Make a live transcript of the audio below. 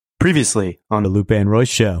Previously on the Lupe and Royce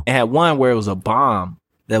show. It had one where it was a bomb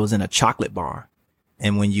that was in a chocolate bar.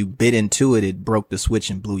 And when you bit into it, it broke the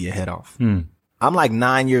switch and blew your head off. I'm like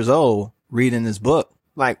 9 years old reading this book.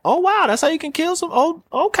 Like, oh, wow, that's how you can kill some. Oh,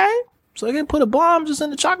 okay. So they can put a bomb just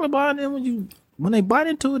in the chocolate bar. And then when they bite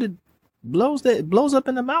into it, it blows up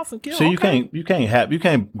in the mouth and kills. So you can't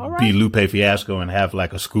be Lupe Fiasco and have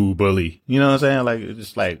like a school bully. You know what I'm saying? Like, it's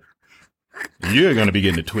just like, you're going to be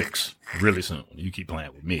getting the Twix really soon. You keep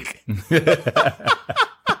playing with me.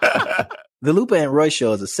 The Lupe and Roy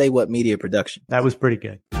show is a Say What Media production. That was pretty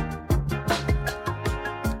good.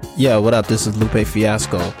 Yeah, what up? This is Lupe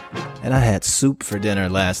Fiasco. And I had soup for dinner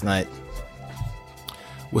last night.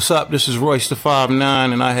 What's up? This is Royce the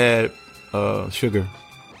 5'9", and I had sugar.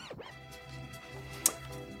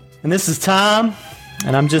 And this is Tom,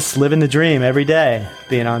 and I'm just living the dream every day,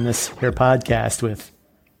 being on this here podcast with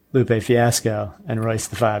Lupe Fiasco and Royce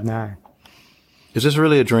the 5'9". Is this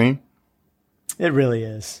really a dream? It really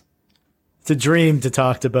is. It's a dream to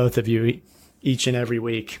talk to both of you each and every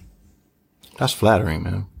week. That's flattering,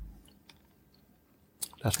 man.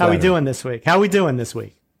 That's How flattering. we doing this week? How we doing this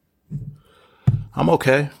week? I'm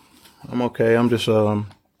okay. I'm just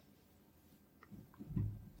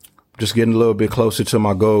getting a little bit closer to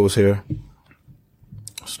my goals here.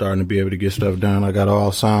 Starting to be able to get stuff done. I got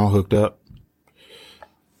all sound hooked up.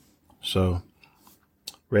 So,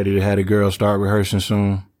 ready to have the girls start rehearsing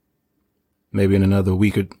soon. Maybe in another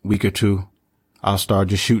week or two, I'll start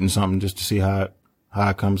just shooting something just to see how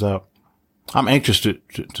it comes out. I'm anxious to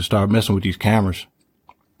start messing with these cameras.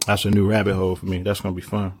 That's a new rabbit hole for me. That's going to be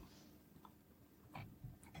fun.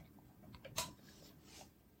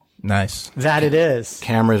 Nice. That it is.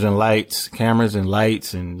 Cameras and lights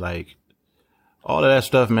and like all of that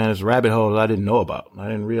stuff, man. It's rabbit holes I didn't know about. I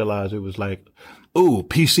didn't realize it was like, ooh,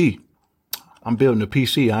 PC. I'm building a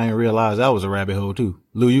PC. I didn't realize that was a rabbit hole too.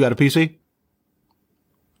 Lou, you got a PC?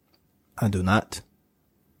 I do not.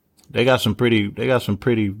 They got some pretty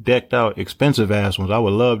decked out, expensive ass ones. I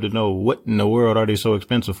would love to know what in the world are they so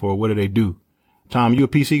expensive for? What do they do? Tom, you a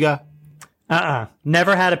PC guy?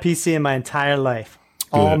 Never had a PC in my entire life.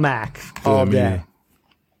 Good. All Mac. Good. All day.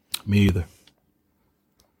 Me either.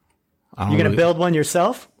 You gonna build one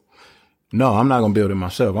yourself? No, I'm not gonna build it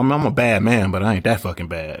myself. I'm a bad man, but I ain't that fucking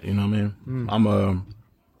bad. You know what I mean? I'm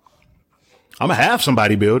gonna have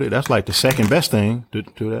somebody build it. That's like the second best thing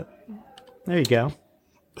to that. There you go.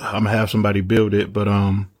 I'm gonna have somebody build it, but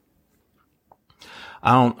I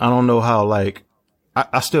don't know how. Like,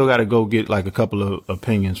 I still got to go get like a couple of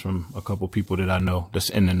opinions from a couple people that I know that's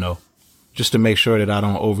in the know, just to make sure that I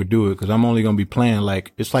don't overdo it. Because I'm only gonna be playing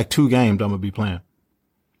it's like 2 games I'm gonna be playing.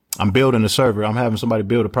 I'm building a server. I'm having somebody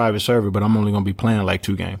build a private server, but I'm only gonna be playing like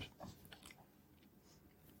 2 games.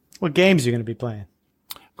 What games are you gonna be playing?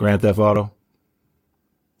 Grand Theft Auto.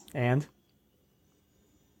 And?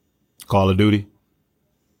 Call of Duty.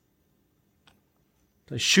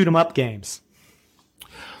 The shoot 'em up games.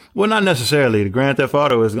 Well, not necessarily. The Grand Theft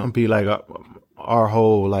Auto is going to be like our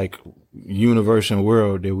whole like universe and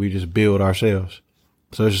world that we just build ourselves.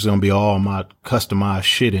 So it's just going to be all my customized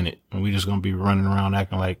shit in it. And we just going to be running around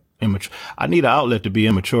acting like immature. I need an outlet to be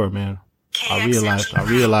immature, man. I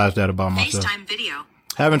realized that about myself. FaceTime video.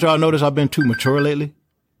 Haven't y'all noticed I've been too mature lately?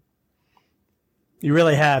 You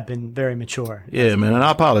really have been very mature. Yeah, man. And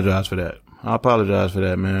I apologize for that.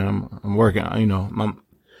 Man. I'm working,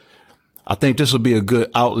 I think this will be a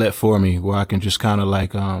good outlet for me where I can just kind of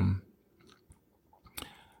like,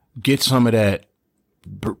 get some of that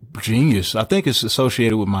genius. I think it's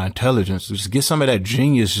associated with my intelligence. Just get some of that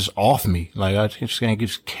genius just off me. Like, I just can't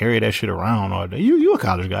just carry that shit around all day. You a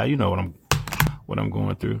college guy. You know what I'm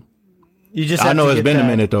going through. I know it's been a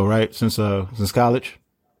minute though, right? Since college.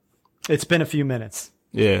 It's been a few minutes.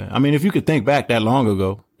 Yeah. I mean, if you could think back that long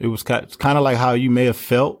ago, it's kind of like how you may have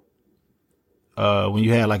felt when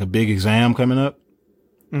you had like a big exam coming up.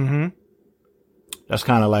 Mm-hmm. That's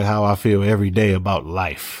kind of like how I feel every day about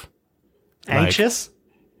life. Anxious?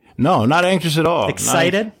 Like, no, not anxious at all.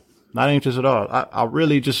 Excited? Not anxious at all. I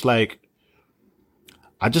really just like,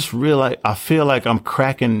 I just realize, I feel like I'm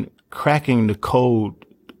cracking the code.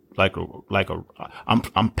 I'm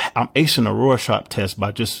acing a Rorschach test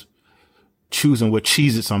by just choosing what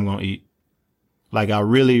Cheez-Its I'm going to eat. Like, I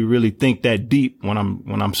really, really think that deep when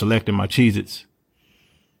I'm selecting my Cheez-Its.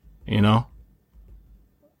 You know?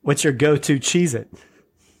 What's your go-to Cheez-It?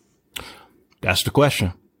 That's the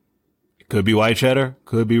question. It could be white cheddar,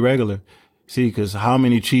 could be regular. See, because how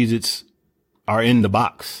many Cheez-Its are in the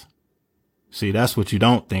box? See, that's what you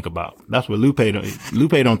don't think about. That's what Lupe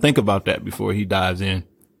don't think about that before he dives in.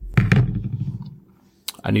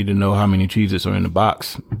 I need to know how many Cheez-Its are in the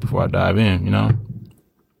box before I dive in, you know?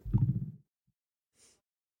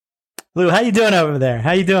 Lou, how you doing over there?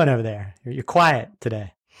 How you doing over there? You're quiet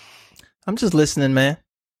today. I'm just listening, man.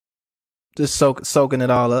 Just soaking it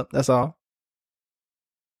all up. That's all.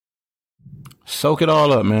 Soak it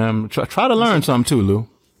all up, man. Try to learn something too, Lou.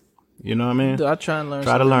 You know what I mean? I try and learn.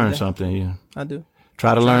 Try to learn something. Yeah, I do.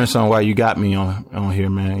 Try to learn something while you got me on here,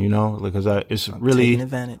 man. You know, because it's really taking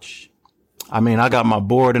advantage. I mean, I got my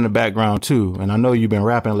board in the background too, and I know you've been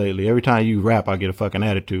rapping lately. Every time you rap, I get a fucking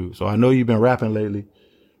attitude. So I know you've been rapping lately.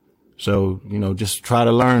 So, you know, just try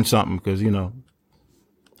to learn something because, you know,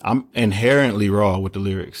 I'm inherently raw with the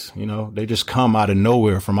lyrics. You know, they just come out of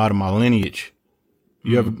nowhere from out of my lineage.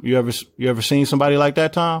 You ever seen somebody like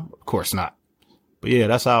that, Tom? Of course not. But yeah,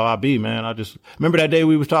 that's how I be, man. I just remember that day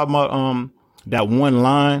we was talking about that one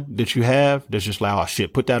line that you have that's just like, oh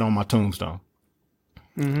shit, put that on my tombstone.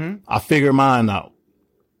 Mm-hmm. I figured mine out.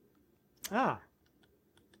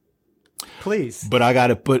 Please. But I got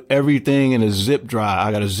to put everything in a zip drive.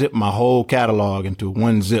 I got to zip my whole catalog into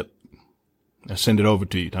one zip and send it over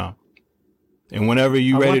to you, Tom. And whenever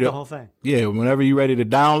you ready to, the whole thing. Yeah, whenever you ready to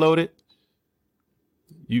download it,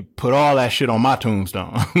 you put all that shit on my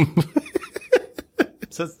tombstone.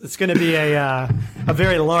 So it's going to be a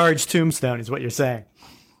very large tombstone, is what you're saying.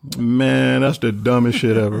 Man, that's the dumbest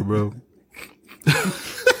shit ever, bro.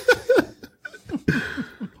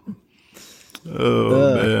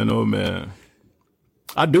 Oh man.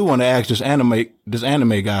 I do want to ask this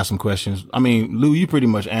anime guy some questions. I mean, Lou, you pretty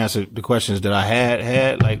much answered the questions that I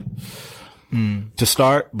had like to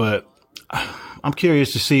start, but I'm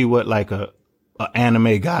curious to see what like a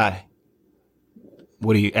anime guy,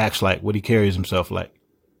 what he acts like, what he carries himself like.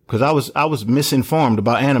 Cause I was misinformed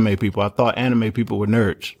about anime people. I thought anime people were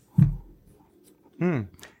nerds. Well,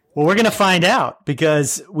 we're going to find out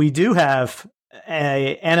because we do have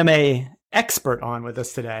an anime expert on with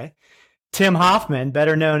us today. Tim Hoffman,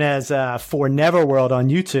 better known as For Neverworld on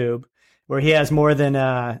YouTube, where he has more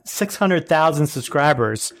than 600,000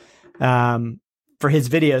 subscribers for his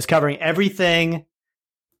videos covering everything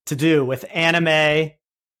to do with anime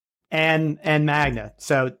and Magna.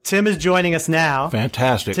 So Tim is joining us now.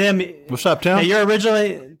 Fantastic. Tim, what's up, Tim?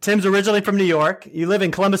 Tim's originally from New York. You live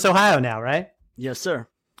in Columbus, Ohio now, right? Yes, sir.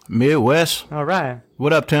 Midwest. All right.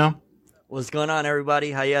 What up, Tim? What's going on,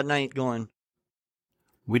 everybody? How your night going?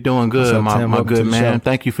 We doing good, up, Tim? my good man. Show.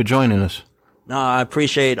 Thank you for joining us. No, I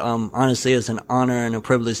appreciate. Honestly, it's an honor and a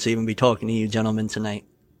privilege to even be talking to you, gentlemen, tonight.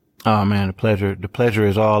 Oh man, the pleasure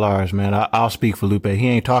is all ours, man. I'll speak for Lupe. He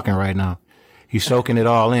ain't talking right now. He's soaking it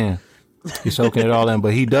all in.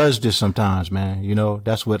 But he does this sometimes, man. You know,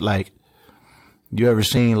 that's what like. You ever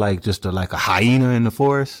seen like just like a hyena in the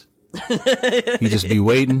forest? He just be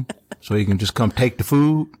waiting so he can just come take the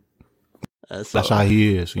food. That's how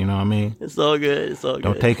he is. You know what I mean? It's all good. It's all good.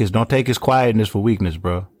 Don't take his quietness for weakness,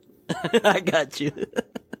 bro. I got you.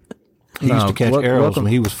 He used to catch arrows when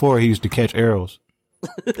he was 4. He used to catch arrows.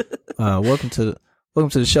 Welcome to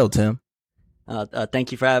the show, Tim.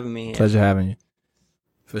 Thank you for having me. Pleasure having you.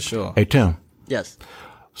 For sure. Hey, Tim. Yes.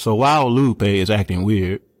 So while Lupe is acting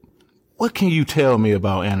weird, what can you tell me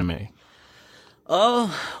about anime?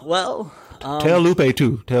 Oh, well. Tell Lupe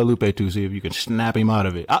too. See if you can snap him out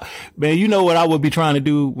of it. Man, you know what I would be trying to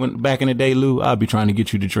do back in the day, Lou? I'd be trying to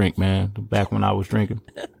get you to drink, man. Back when I was drinking.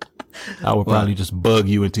 I would probably just bug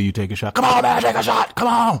you until you take a shot. Come on, man, take a shot. Come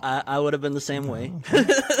on. I would have been the same way.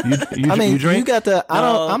 you drink? You got the,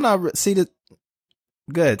 I'm not, see the,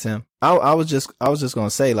 go ahead, Tim. I was just going to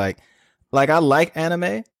say like I like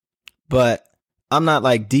anime, but I'm not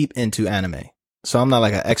like deep into anime. So I'm not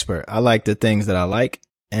like an expert. I like the things that I like.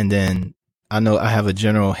 And then I know I have a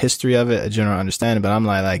general history of it, a general understanding, but I'm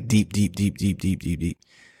like deep.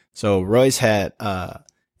 So Royce had, and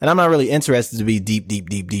I'm not really interested to be deep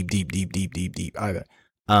either.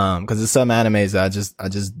 Cause there's some animes that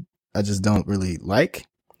I just don't really like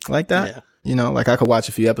that. Yeah. You know, like I could watch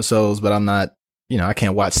a few episodes, but I'm not, you know, I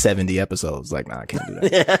can't watch 70 episodes. Like, nah, I can't do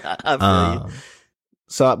that. Yeah, I feel you.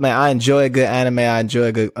 So man, I enjoy a good anime. I enjoy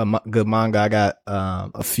a good manga. I got,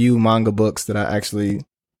 a few manga books that I actually,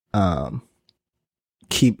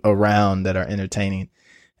 keep around that are entertaining,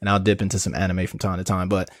 and I'll dip into some anime from time to time.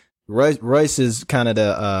 But Royce is kind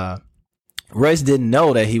of Royce didn't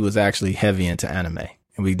know that he was actually heavy into anime,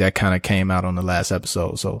 and that kind of came out on the last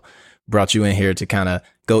episode. So brought you in here to kind of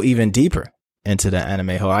go even deeper into the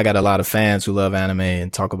anime hole. I got a lot of fans who love anime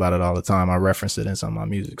and talk about it all the time. I reference it in some of my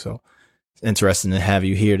music, so it's interesting to have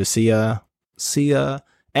you here to see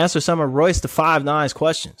answer some of Royce the 5'9's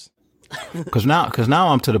questions. Cause now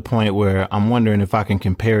I'm to the point where I'm wondering if I can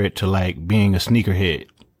compare it to like being a sneakerhead,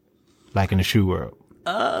 like in the shoe world.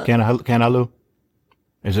 Can I, Lou?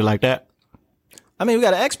 Is it like that? I mean, we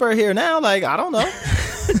got an expert here now. Like, I don't know.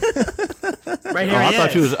 Right here. I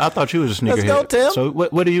thought you was a sneakerhead. Let's go, Tim. So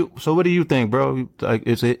what do you think, bro? Like,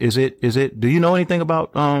 is it? Do you know anything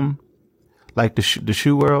about like the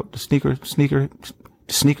shoe world, the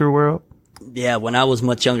sneaker world? Yeah, when I was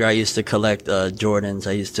much younger, I used to collect Jordans.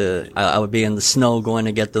 I would be in the snow going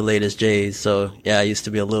to get the latest J's. So yeah, I used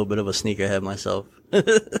to be a little bit of a sneakerhead myself.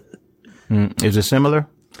 Is it similar?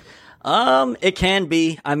 It can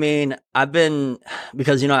be. I mean,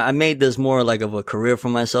 because, I made this more like of a career for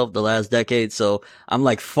myself the last decade. So I'm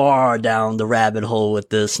like far down the rabbit hole with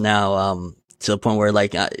this now, to the point where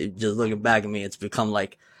like, just looking back at me, it's become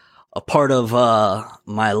like a part of,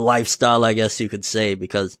 my lifestyle, I guess you could say,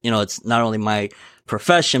 because, it's not only my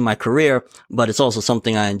profession, my career, but it's also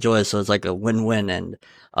something I enjoy. So it's like a win-win. And,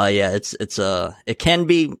 yeah, it can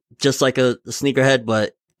be just like a sneakerhead,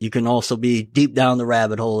 but you can also be deep down the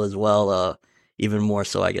rabbit hole as well, even more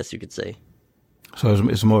so, I guess you could say. So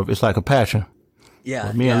it's like a passion. Yeah.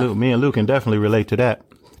 Well, me and Luke can definitely relate to that.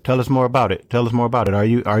 Tell us more about it.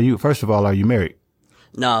 Are you, first of all, are you married?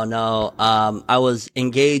 No. I was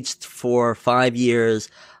engaged for 5 years.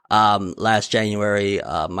 Last January,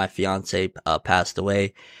 my fiance, passed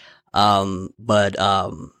away. But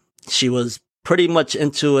she was pretty much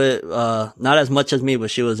into it, not as much as me,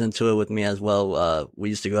 but she was into it with me as well. We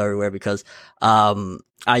used to go everywhere because,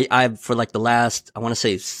 I for like the last, I want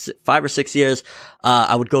to say 5 or 6 years,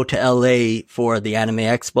 I would go to LA for the Anime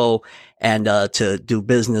Expo and, to do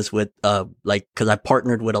business with, cause I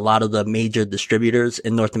partnered with a lot of the major distributors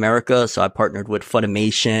in North America. So I partnered with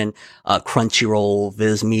Funimation, Crunchyroll,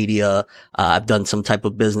 Viz Media. I've done some type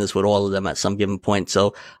of business with all of them at some given point.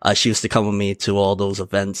 So, she used to come with me to all those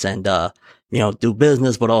events and, do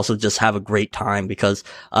business, but also just have a great time because,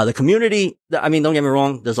 the community, I mean, don't get me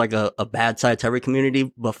wrong, there's like a bad side to every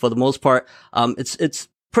community, but for the most part, it's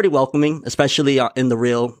pretty welcoming, especially in the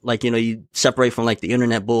real, like, you separate from like the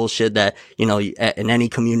internet bullshit that, in any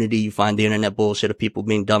community, you find the internet bullshit of people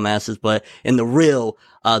being dumbasses, but in the real,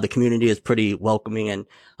 the community is pretty welcoming and,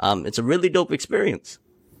 it's a really dope experience.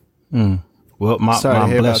 Well, my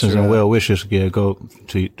blessings and well wishes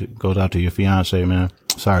goes out to your fiance, man.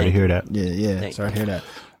 Sorry to hear that. Yeah. Thanks. Sorry to hear that.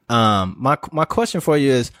 My question for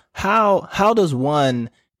you is how does one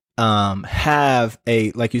have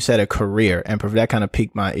like you said, a career, and that kind of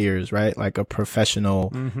piqued my ears, right? Like a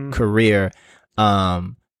professional career.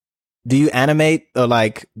 Do you animate or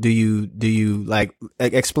like do you like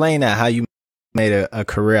explain that, how you made a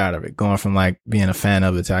career out of it, going from like being a fan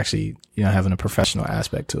of it to actually having a professional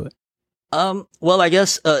aspect to it? Well, I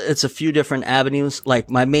guess, it's a few different avenues. Like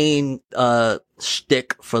my main,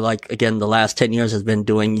 shtick for like, again, the last 10 years has been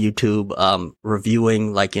doing YouTube,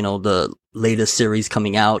 reviewing like, the latest series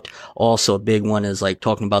coming out. Also a big one is like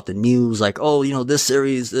talking about the news, like, oh, this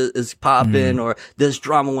series is popping or this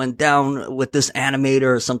drama went down with this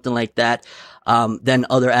animator or something like that. Then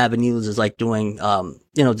other avenues is like doing,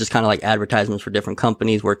 just kind of like advertisements for different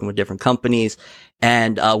companies, working with different companies.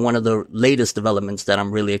 And, one of the latest developments that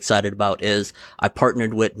I'm really excited about is I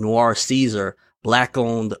partnered with Noir Caesar, Black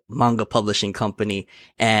owned manga publishing company.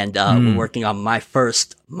 And, we're working on my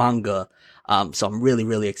first manga. So I'm really,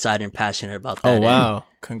 really excited and passionate about that. Oh, wow.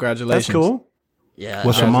 Congratulations. That's cool. Yeah.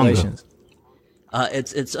 What's a manga?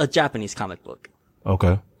 It's a Japanese comic book.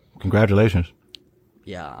 Okay. Congratulations.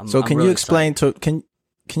 Yeah. So can you explain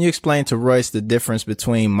to Royce the difference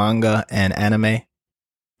between manga and anime?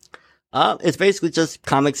 It's basically just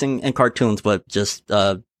comics and cartoons, but just,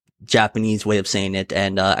 Japanese way of saying it.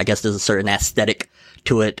 And, I guess there's a certain aesthetic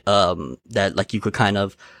to it, that like you could kind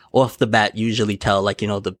of off the bat usually tell, like,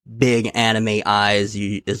 the big anime eyes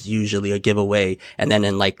is usually a giveaway. And then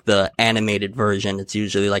in like the animated version, it's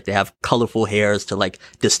usually like they have colorful hairs to like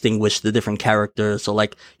distinguish the different characters. So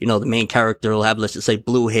like, the main character will have, let's just say,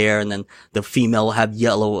 blue hair, and then the female will have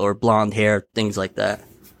yellow or blonde hair, things like that.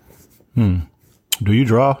 Do you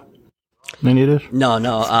draw any of this? No.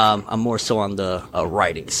 I'm more so on the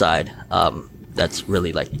writing side. That's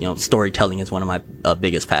really like, storytelling is one of my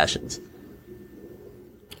biggest passions.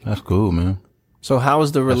 That's cool, man. So how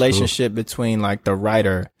is the relationship between like the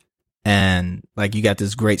writer and like you got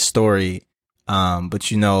this great story,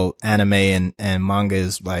 but anime and manga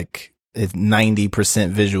is like it's 90%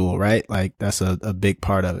 visual, right? Like that's a big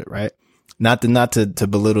part of it, right? Not to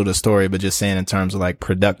belittle the story, but just saying in terms of like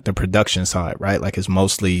the production side, right? Like it's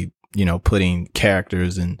mostly, putting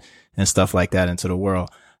characters and stuff like that into the world.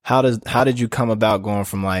 How did you come about going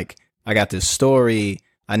from like, I got this story,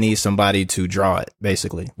 I need somebody to draw it,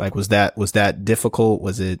 basically? Like, was that difficult?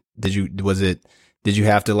 Did you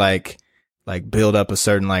have to like build up a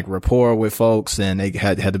certain like rapport with folks, and they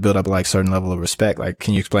had to build up like certain level of respect? Like,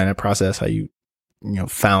 can you explain that process? How you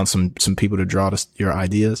found some people to draw your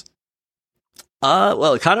ideas?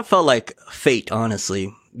 Well, it kind of felt like fate,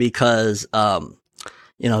 honestly, because, I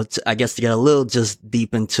guess to get a little just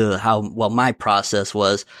deep into my process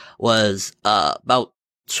was about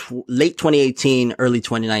late 2018, early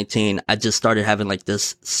 2019, I just started having like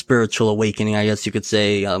this spiritual awakening, I guess you could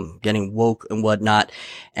say, getting woke and whatnot,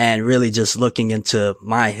 and really just looking into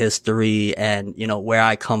my history and, where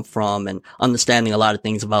I come from and understanding a lot of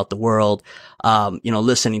things about the world.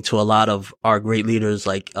 Listening to a lot of our great leaders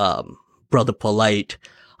like, Brother Polite,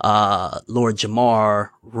 Lord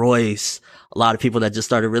Jamar, Royce, a lot of people that just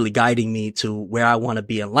started really guiding me to where I want to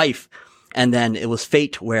be in life. And then it was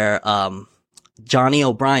fate where, Johnny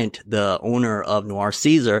O'Brien, the owner of Noir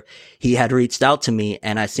Caesar, he had reached out to me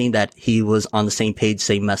and I seen that he was on the same page,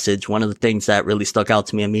 same message. One of the things that really stuck out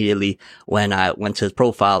to me immediately when I went to his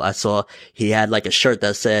profile, I saw he had like a shirt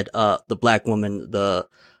that said, the black woman, the,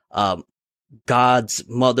 God's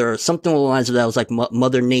mother, something along the lines of that. Was like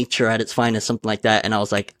Mother Nature at its finest, something like that. And I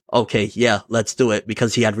was like, okay, yeah, let's do it,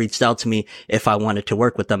 because he had reached out to me if I wanted to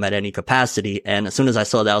work with them at any capacity. And as soon as I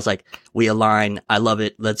saw that, I was like, we align. I love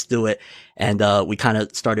it. Let's do it. And, we kind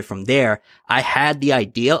of started from there. I had the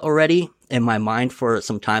idea already in my mind for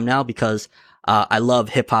some time now because, I love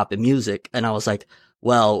hip hop and music. And I was like,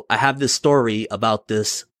 well, I have this story about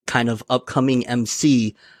this kind of upcoming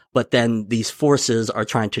MC, but then these forces are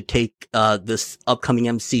trying to take, this upcoming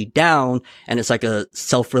MC down. And it's like a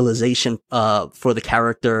self-realization, for the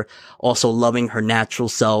character, also loving her natural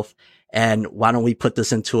self. And why don't we put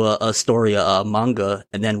this into a story, a manga?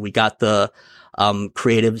 And then we got the,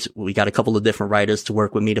 creatives. We got a couple of different writers to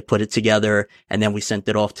work with me to put it together. And then we sent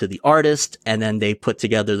it off to the artist, and then they put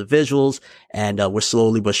together the visuals. And, we're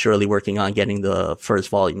slowly but surely working on getting the first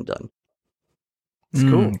volume done. It's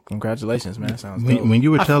cool. Congratulations, man. Sounds dope. When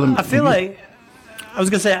you were telling me, I feel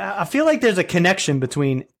like there's a connection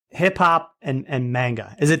between hip hop and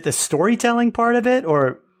manga. Is it the storytelling part of it,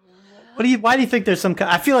 or why do you think there's some?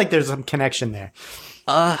 I feel like there's some connection there.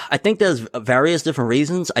 I think there's various different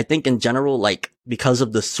reasons. I think in general, like because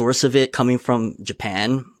of the source of it coming from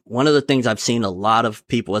Japan, one of the things I've seen a lot of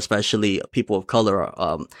people, especially people of color,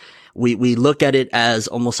 we look at it as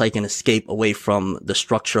almost like an escape away from the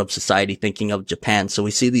structure of society, thinking of Japan. So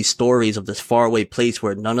we see these stories of this faraway place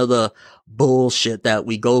where none of the bullshit that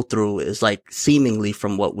we go through is like seemingly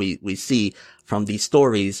from what we see from these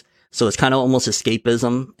stories. So it's kind of almost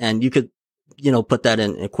escapism. And you could, put that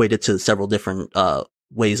and equate it to several different,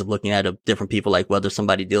 ways of looking at it, different people, like whether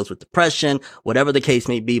somebody deals with depression, whatever the case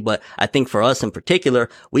may be. But I think for us in particular,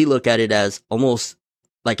 we look at it as almost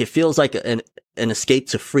like it feels like an escape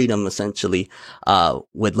to freedom, essentially,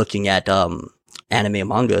 with looking at, anime and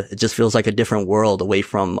manga. It just feels like a different world away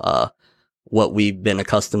from, what we've been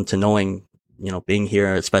accustomed to knowing, being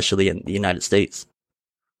here, especially in the United States.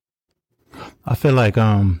 I feel like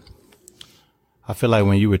when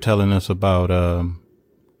you were telling us about,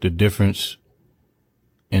 the difference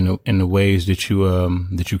in the ways that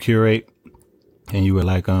you curate, and you were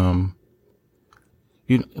like,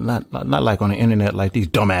 you not like on the internet, like these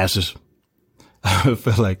dumbasses. I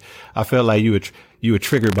felt like you were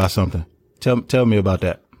triggered by something. Tell me about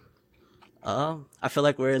that. I feel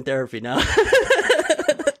like we're in therapy now.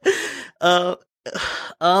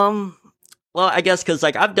 Well, I guess because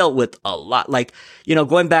like I've dealt with a lot, like,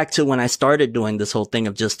 going back to when I started doing this whole thing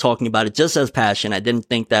of just talking about it just as passion. I didn't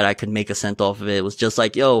think that I could make a cent off of it. It was just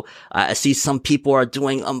like, I see some people are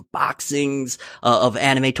doing unboxings of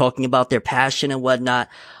anime, talking about their passion and whatnot.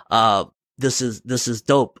 This is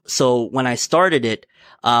dope. So when I started it,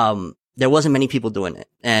 there wasn't many people doing it.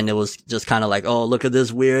 And it was just kind of like, oh, look at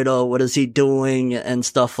this weirdo. What is he doing? And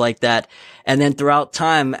stuff like that. And then throughout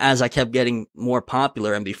time, as I kept getting more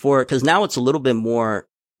popular and before, cause now it's a little bit more,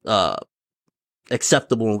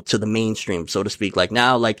 acceptable to the mainstream, so to speak. Like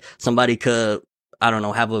now, like somebody could, I don't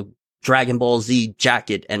know, have a Dragon Ball Z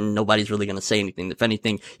jacket and nobody's really going to say anything. If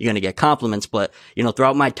anything, you're going to get compliments. But,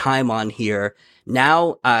 throughout my time on here,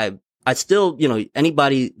 now I still,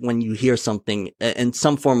 anybody, when you hear something in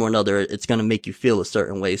some form or another, it's going to make you feel a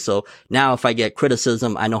certain way. So now if I get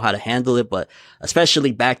criticism, I know how to handle it. But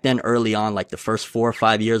especially back then, early on, like the first 4 or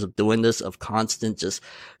 5 years of doing this, of constant just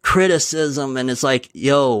criticism. And it's like,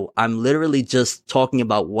 I'm literally just talking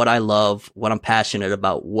about what I love, what I'm passionate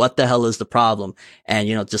about, what the hell is the problem. And,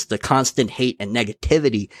 just the constant hate and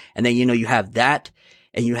negativity. And then, you have that,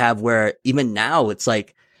 and you have where even now it's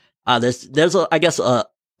like, there's I guess a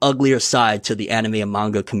uglier side to the anime and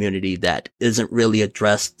manga community that isn't really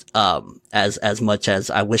addressed as much as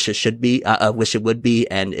I wish it should be. I wish it would be,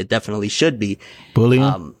 and it definitely should be.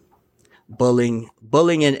 Bullying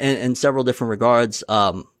in several different regards.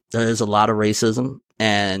 there is a lot of racism,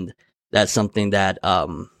 and that's something that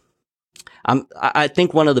I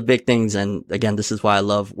think one of the big things, and again, this is why I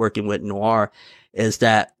love working with Noir, is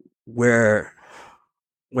that we're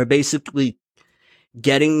basically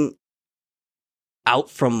getting out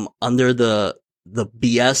from under the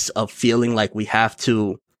BS of feeling like we have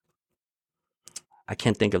to, I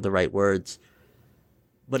can't think of the right words,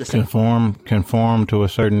 but it's conform to a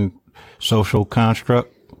certain social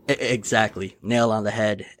construct. Exactly. Nail on the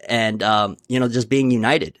head. And, just being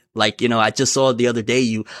united. Like, I just saw the other day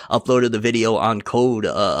you uploaded the video on Code,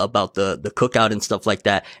 about the cookout and stuff like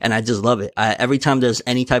that. And I just love it. Every time there's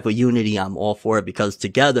any type of unity, I'm all for it, because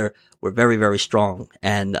together we're very, very strong.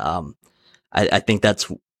 And, I think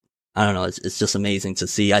that's, I don't know, it's just amazing to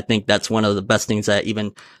see. I think that's one of the best things that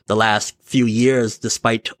even the last few years,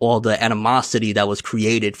 despite all the animosity that was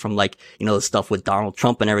created from the stuff with Donald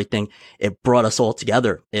Trump and everything, it brought us all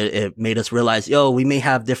together. It made us realize, we may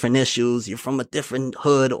have different issues. You're from a different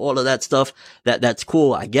hood, all of that stuff. That's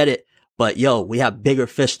cool. I get it. But we have bigger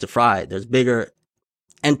fish to fry. There's bigger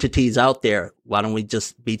entities out there. Why don't we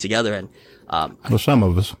just be together? And, well, some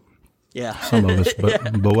of us. Yeah. Some of us.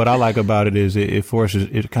 But what I like about it is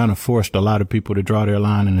it kind of forced a lot of people to draw their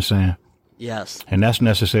line in the sand. Yes. And that's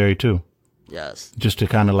necessary too. Yes. Just to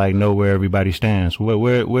kind of know where everybody stands. What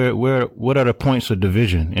are the points of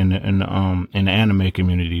division in the anime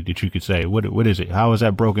community that you could say? What is it? How is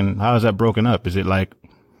that broken up? Is it like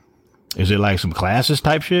some classes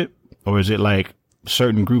type shit? Or is it like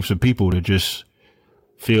certain groups of people that just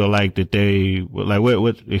feel like that they,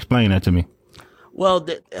 explain that to me. Well,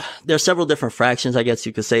 there's several different fractions, I guess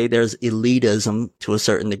you could say. There's elitism to a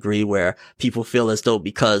certain degree, where people feel as though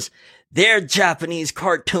because their Japanese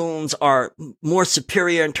cartoons are more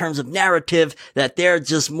superior in terms of narrative, that they're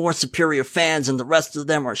just more superior fans and the rest of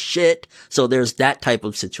them are shit. So there's that type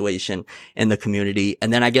of situation in the community.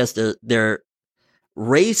 And then I guess their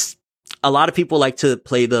race, a lot of people like to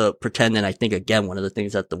play the pretend. And I think, again, one of the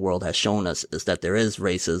things that the world has shown us is that there is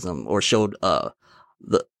racism, or showed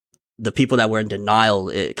the people that were in denial.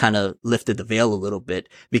 It kind of lifted the veil a little bit,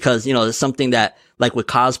 because, there's something that, like with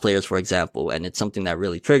cosplayers, for example, and it's something that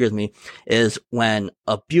really triggers me, is when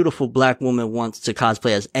a beautiful black woman wants to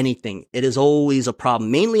cosplay as anything, it is always a problem.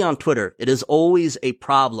 Mainly on Twitter, it is always a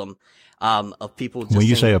problem, of people. When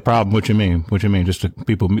you say a problem, what you mean? What you mean? Just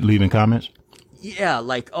people leaving comments? Yeah,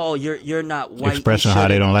 like, oh, you're not white. Expressing how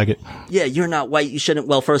they don't like it. Yeah, you're not white. You shouldn't.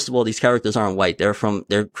 Well, first of all, these characters aren't white. They're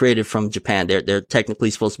created from Japan. They're technically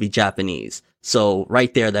supposed to be Japanese. So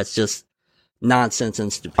right there, that's just nonsense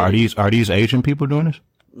and stupidity. Are these Asian people doing this?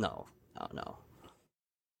 No.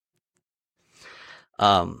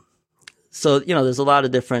 So, there's a lot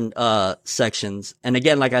of different, sections. And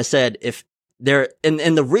again, like I said, if they're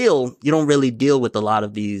in the real, you don't really deal with a lot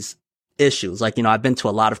of these issues. Like, I've been to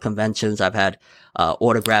a lot of conventions. I've had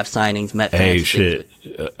autograph signings, met fans. Hey, shit.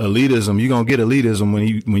 Elitism. You're going to get elitism when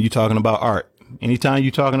you're talking about art. Anytime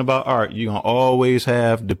you're talking about art, you're going to always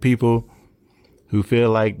have the people who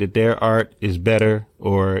feel like that their art is better,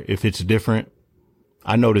 or if it's different.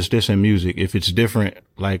 I noticed this in music. If it's different,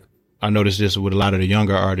 like I noticed this with a lot of the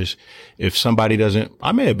younger artists. If somebody doesn't,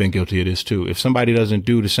 I may have been guilty of this too. If somebody doesn't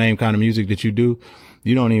do the same kind of music that you do,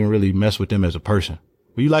 you don't even really mess with them as a person.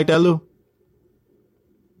 Were you like that, Lou?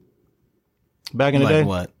 Back in the day?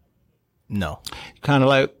 What? No. Kind of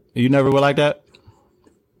like, you never were like that?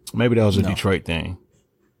 Maybe that was a Detroit thing.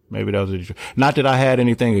 Not that I had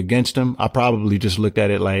anything against them. I probably just looked at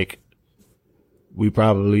it like we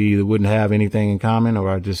probably wouldn't have anything in common, or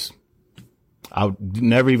I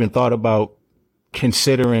never even thought about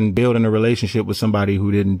considering building a relationship with somebody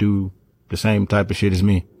who didn't do the same type of shit as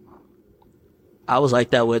me. I was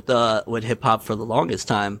like that with hip hop for the longest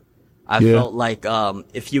time. I felt like,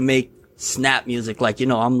 if you make snap music, like,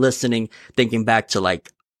 I'm listening, thinking back to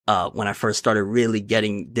when I first started really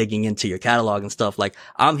digging into your catalog and stuff, like,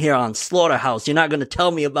 I'm here on Slaughterhouse. You're not going to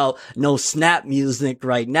tell me about no snap music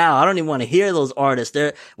right now. I don't even want to hear those artists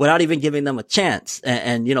there without even giving them a chance.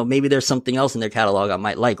 And maybe there's something else in their catalog I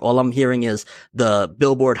might like. All I'm hearing is the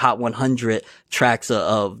Billboard Hot 100 tracks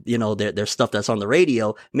of their stuff that's on the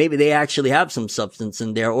radio. Maybe they actually have some substance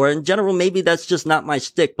in there, or in general, maybe that's just not my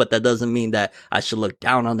shtick, but that doesn't mean that I should look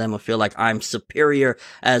down on them or feel like I'm superior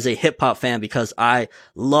as a hip hop fan because I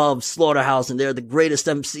love Slaughterhouse and they're the greatest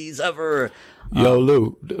MCs ever. Yo,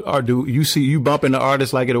 Lou, do you see you bumping the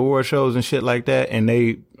artists like at award shows and shit like that, and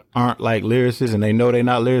they aren't like lyricists, and they know they're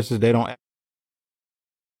not lyricists? They don't.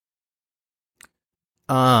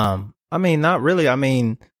 I mean, not really. I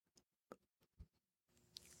mean,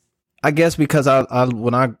 I guess because how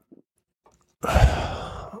can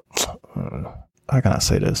I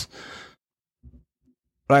say this?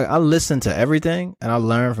 like I listen to everything and I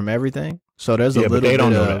learn from everything. So there's a little but they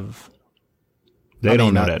don't bit know of. They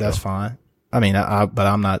don't know that. That's fine. I mean, but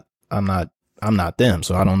I'm not them,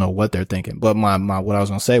 so I don't know what they're thinking. But my what I was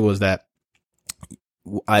gonna say was that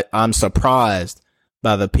I'm surprised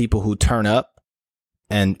by the people who turn up,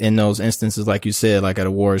 and in those instances, like you said, like at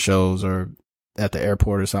award shows or at the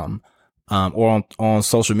airport or something, or on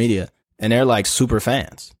social media, and they're like super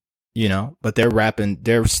fans, you know, but they're rapping,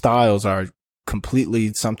 their styles are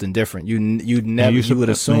completely something different. You would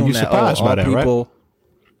assume that all people,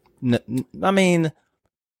 right? I mean,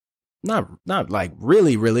 not like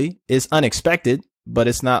really, it's unexpected, but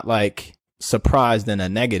it's not like surprised in a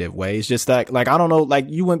negative way. It's just that, like, I don't know, like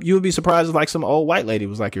you would be surprised if like some old white lady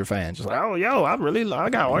was like your fan, just like, oh yo, I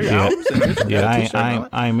got all your albums.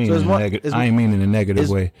 I ain't mean in a negative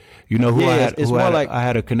way. You know who I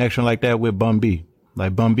had a connection like that with? Bun B.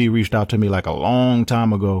 Like Bun B reached out to me like a long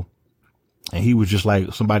time ago, and he was just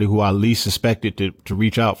like somebody who I least suspected to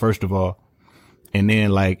reach out, first of all, and then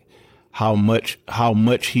like how much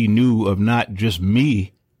he knew of not just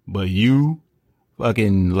me but you.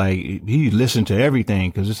 Fucking, like, he listened to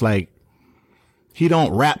everything, because it's like he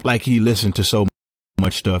don't rap like he listened to so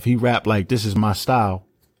much stuff. He rap like, this is my style.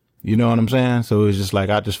 You know what I'm saying? So it's just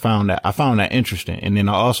like I found that interesting. And then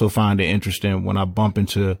I also find it interesting when I bump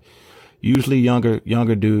into usually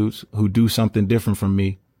younger dudes who do something different from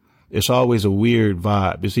me. It's always a weird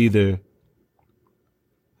vibe.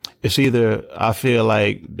 It's either I feel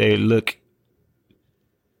like they look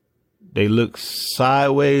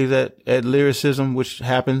sideways at lyricism, which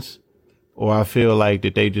happens, or I feel like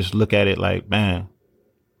that they just look at it like, man,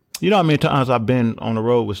 you know how many times I've been on the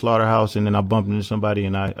road with Slaughterhouse and then I bump into somebody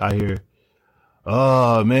and I hear,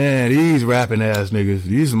 oh man, these rapping ass niggas,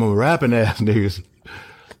 these more rapping ass niggas.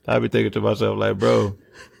 I be thinking to myself like, bro,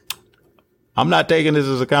 I'm not taking this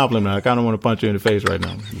as a compliment. I kind of want to punch you in the face right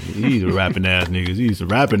now. These are rapping ass niggas. These are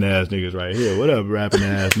rapping ass niggas right here. What up, rapping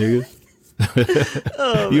ass niggas?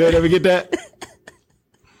 You ain't ever get that?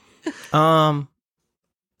 I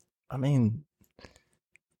mean,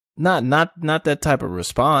 not that type of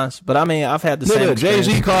response, but I mean, I've had the same.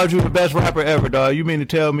 Jay-Z called you the best rapper ever, dog. You mean to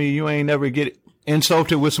tell me you ain't never get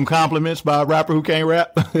insulted with some compliments by a rapper who can't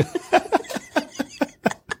rap?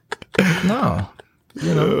 No,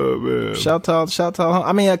 you know, shout out.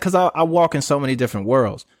 I mean, because I walk in so many different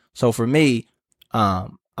worlds. So for me,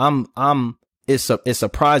 it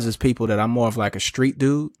surprises people that I'm more of like a street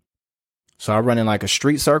dude. So I run in like a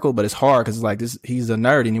street circle, but it's hard because it's like this. He's a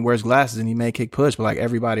nerd and he wears glasses and he may kick push, but like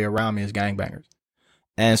everybody around me is gangbangers,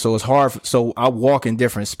 and so it's hard. So I walk in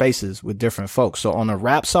different spaces with different folks. So on the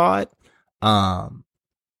rap side, I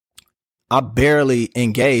barely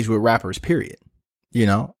engage with rappers. Period. You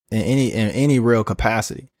know, in any real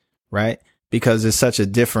capacity, right? Because it's such a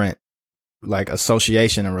different like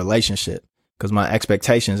association and relationship. Because my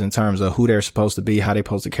expectations in terms of who they're supposed to be, how they're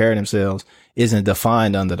supposed to carry themselves, isn't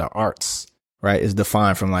defined under the arts, right? It's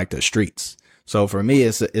defined from like the streets. So for me,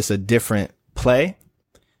 it's a different play.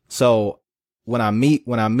 So when I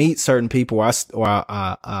meet certain people, or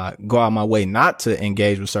I go out my way not to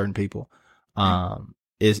engage with certain people,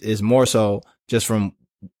 is more so just from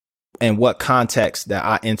in what context that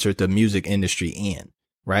I entered the music industry in,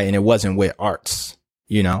 right? And it wasn't with arts,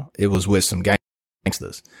 you know, it was with some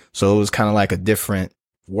gangsters. So it was kind of like a different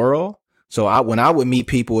world. So when I would meet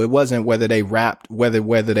people, it wasn't whether they rapped,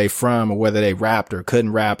 whether they from, or whether they rapped or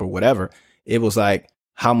couldn't rap or whatever. It was like,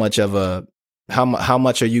 how much are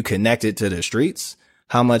you connected to the streets?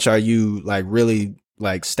 How much are you like really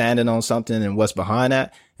like standing on something and what's behind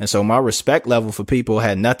that? And so my respect level for people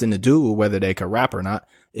had nothing to do with whether they could rap or not.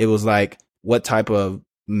 It was like, what type of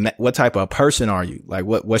person are you? Like,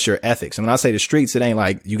 what's your ethics? And when I say the streets, it ain't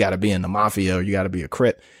like you got to be in the mafia or you got to be a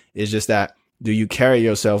Crip. It's just that, do you carry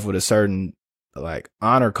yourself with a certain like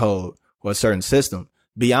honor code or a certain system?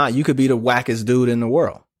 Beyond, you could be the wackest dude in the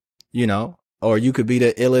world, you know, or you could be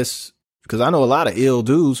the illest. Because I know a lot of ill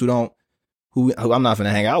dudes who I'm not gonna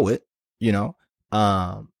hang out with, you know.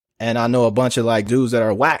 And I know a bunch of like dudes that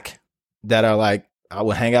are whack that are like I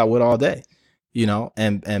would hang out with all day, you know,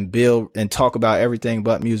 and build and talk about everything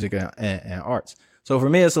but music and arts. So for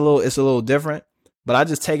me, it's a little different, but I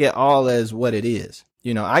just take it all as what it is.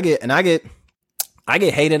 You know, I get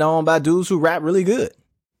hated on by dudes who rap really good.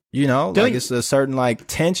 You know, like it's a certain like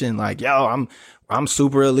tension, like, yo, I'm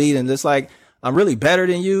super elite and it's like, I'm really better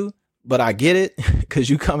than you, but I get it because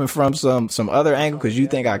you coming from some other angle because you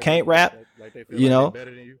think I can't rap, you know?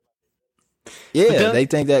 Yeah, they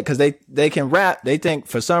think that because they can rap, they think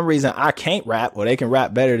for some reason I can't rap or they can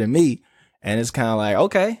rap better than me. And it's kind of like,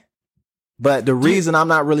 okay. But the reason I'm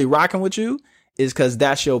not really rocking with you is because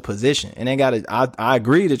that's your position. And I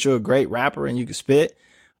agree that you're a great rapper and you can spit,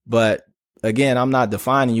 but again, I'm not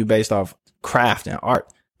defining you based off craft and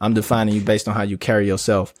art. I'm defining you based on how you carry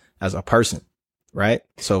yourself as a person. Right.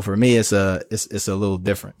 So for me, it's a little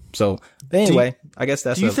different. So anyway, I guess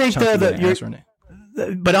that's, do you think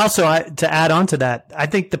but also to add on to that, I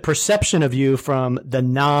think the perception of you from the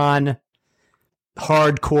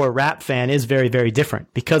hardcore rap fan is very, very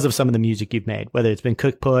different because of some of the music you've made, whether it's been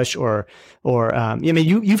Cook Push or I mean,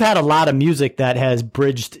 you've had a lot of music that has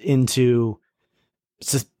bridged into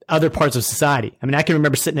other parts of society. I mean, I can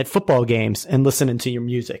remember sitting at football games and listening to your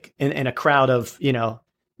music in a crowd of,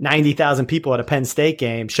 90,000 people at a Penn State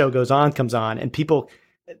game. Show Goes On comes on, and people,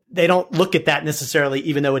 they don't look at that necessarily,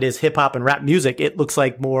 even though it is hip hop and rap music. It looks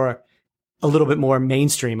like a little bit more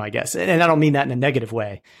mainstream, I guess. And I don't mean that in a negative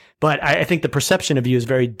way, but I think the perception of you is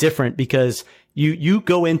very different because you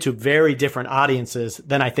go into very different audiences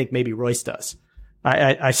than I think maybe Royce does.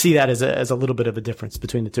 I see that as a little bit of a difference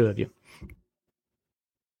between the two of you.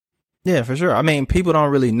 Yeah, for sure. I mean, people don't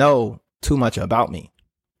really know too much about me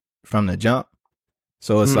from the jump.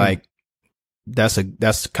 So it's like,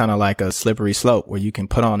 that's kind of like a slippery slope where you can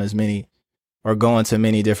put on as many or go into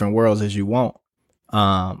many different worlds as you want.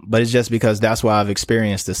 But it's just because that's why I've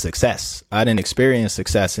experienced the success. I didn't experience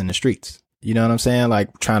success in the streets. You know what I'm saying?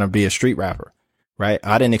 Like trying to be a street rapper, right?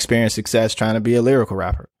 I didn't experience success trying to be a lyrical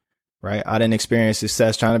rapper, right? I didn't experience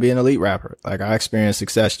success trying to be an elite rapper. Like I experienced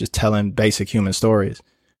success just telling basic human stories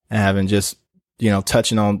and having just,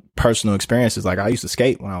 touching on personal experiences. Like I used to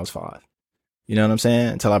skate when I was 5. You know what I'm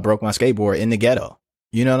saying? Until I broke my skateboard in the ghetto.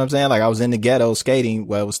 You know what I'm saying? Like I was in the ghetto skating.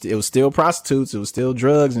 Well, it was still prostitutes. It was still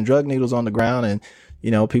drugs and drug needles on the ground and,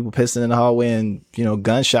 people pissing in the hallway and,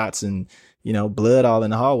 gunshots and, blood all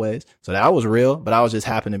in the hallways. So that was real, but I was just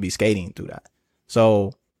happened to be skating through that.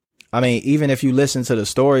 So, I mean, even if you listen to the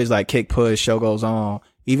stories like Kick Push, Show Goes On,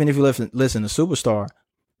 even if you listen to Superstar,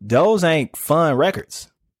 those ain't fun records.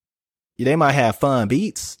 They might have fun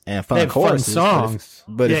beats and fun choruses, fun songs.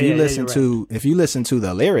 But if you listen to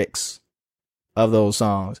the lyrics of those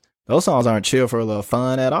songs aren't chill for a little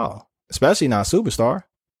fun at all. Especially not Superstar.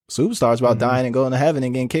 Superstar's about dying and going to heaven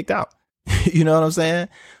and getting kicked out. You know what I'm saying?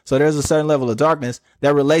 So there's a certain level of darkness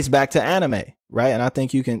that relates back to anime, right? And I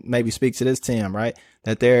think you can maybe speak to this, Tim, right?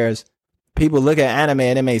 That there's people look at anime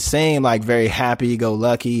and it may seem like very happy, go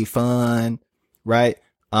lucky, fun, right?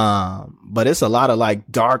 But it's a lot of like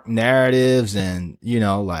dark narratives and,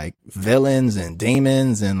 like villains and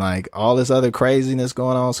demons and like all this other craziness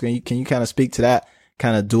going on. So can you kind of speak to that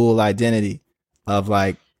kind of dual identity of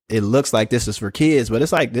like, it looks like this is for kids, but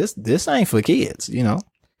it's like, this ain't for kids,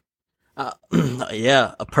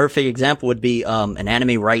 Yeah, a perfect example would be an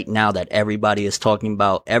anime right now that everybody is talking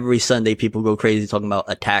about. Every Sunday, people go crazy talking about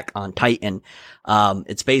Attack on Titan.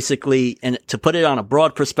 It's basically, and to put it on a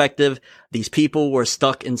broad perspective, these people were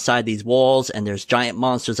stuck inside these walls, and there's giant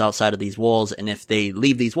monsters outside of these walls. And if they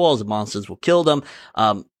leave these walls, the monsters will kill them.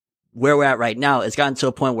 Where we're at right now, it's gotten to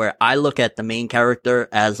a point where I look at the main character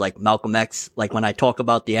as like Malcolm X. Like when I talk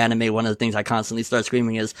about the anime, one of the things I constantly start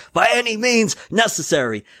screaming is by any means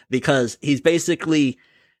necessary, because he's basically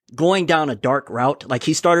going down a dark route. Like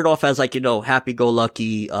he started off as like,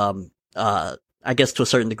 happy-go-lucky, I guess to a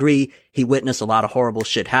certain degree, he witnessed a lot of horrible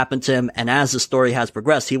shit happen to him. And as the story has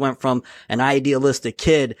progressed, he went from an idealistic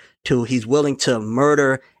kid to he's willing to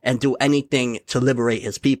murder and do anything to liberate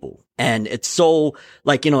his people. And it's so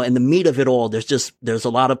like, in the meat of it all, there's a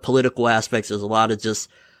lot of political aspects. There's a lot of just,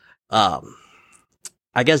 I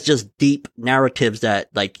guess just deep narratives that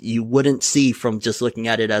like you wouldn't see from just looking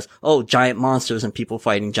at it as, giant monsters and people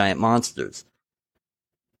fighting giant monsters.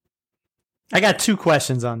 I got 2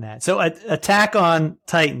 questions on that. So Attack on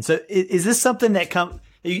Titan. So is this something that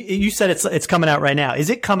you said it's coming out right now. Is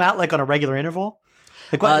it come out like on a regular interval?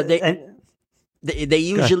 Like what, they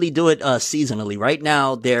usually do it seasonally. Right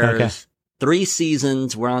now there's 3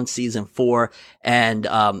 seasons. We're on season 4, and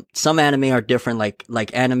some anime are different.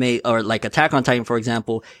 Like anime or like Attack on Titan, for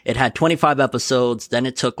example, it had 25 episodes. Then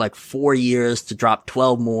it took like 4 years to drop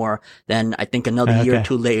 12 more. Then I think another year or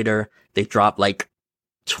 2 later, they dropped like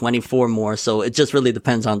 24 more. So it just really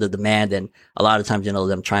depends on the demand, and a lot of times,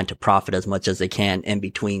 them trying to profit as much as they can in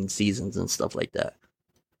between seasons and stuff like that.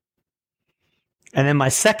 And then my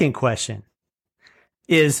second question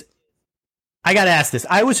is, I got to ask this.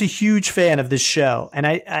 I was a huge fan of this show, and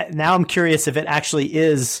I now I'm curious if it actually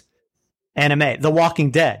is anime, The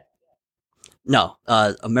Walking Dead. No,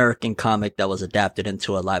 American comic that was adapted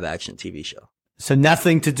into a live action TV show. So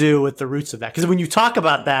nothing to do with the roots of that. Because when you talk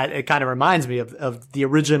about that, it kind of reminds me of the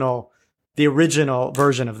original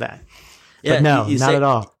version of that. Yeah, but no, not at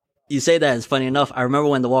all. you say that, it's funny enough. I remember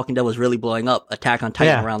when The Walking Dead was really blowing up, Attack on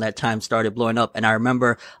Titan around that time started blowing up. And I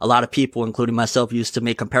remember a lot of people, including myself, used to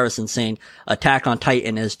make comparisons saying Attack on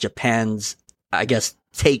Titan is Japan's, I guess,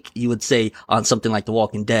 take, you would say, on something like The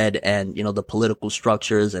Walking Dead and, you know, the political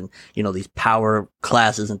structures and, you know, these power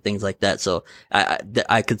classes and things like that. So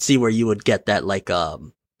I could see where you would get that, like,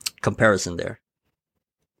 comparison there.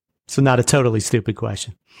 So not a totally stupid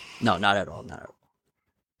question. No, not at all. Not at all.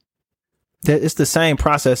 It's the same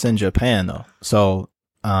process in Japan though. So,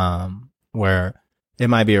 where it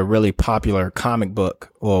might be a really popular comic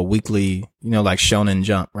book or a weekly, you know, like Shonen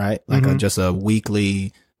Jump, right? Like just a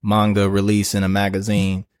weekly manga release in a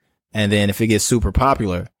magazine. And then if it gets super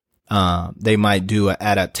popular, they might do an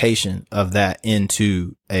adaptation of that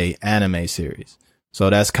into a anime series. So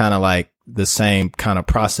that's kind of like the same kind of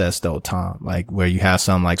process though, Tom, like where you have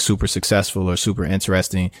some like super successful or super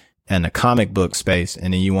interesting in the comic book space,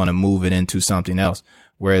 and then you want to move it into something else.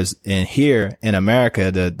 Whereas in here in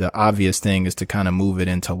America, the obvious thing is to kind of move it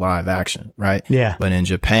into live action, right? Yeah. But in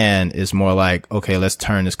Japan, it's more like, okay, let's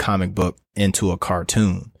turn this comic book into a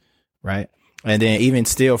cartoon, right? And then even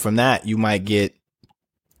still from that, you might get,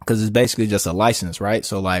 because it's basically just a license, right?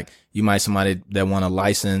 So like you might somebody that want to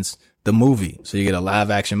license the movie, so you get a live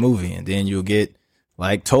action movie, and then you'll get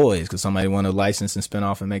like toys because somebody want to license and spin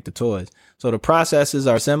off and make the toys. So the processes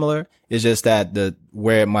are similar. It's just that the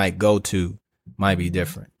where it might go to might be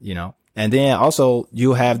different, you know. And then also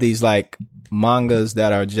you have these like mangas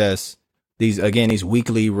that are just these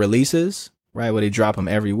weekly releases, right? Where they drop them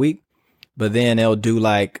every week, but then they'll do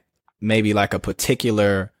like maybe like a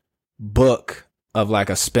particular book of like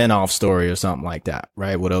a spin-off story or something like that,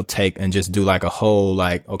 right? Where they'll take and just do like a whole,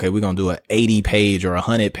 like, okay, we're going to do an 80-page or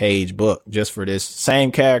 100-page book just for this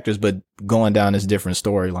same characters, but going down this different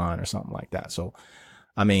storyline or something like that. So,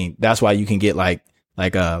 I mean, that's why you can get like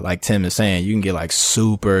Tim is saying, you can get like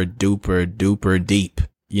super duper deep.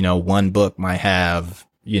 You know, one book might have,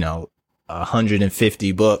 you know,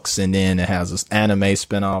 150 books, and then it has this anime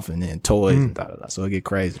spin-off and then toys and da. So it get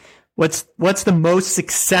crazy. What's the most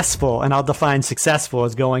successful, and I'll define successful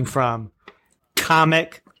as going from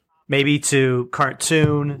comic maybe to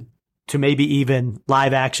cartoon to maybe even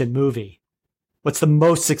live action movie. What's the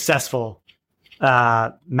most successful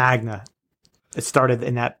manga that started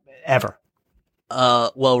in that ever?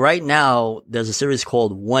 Well, right now there's a series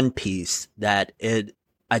called One Piece that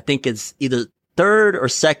I think it's either third or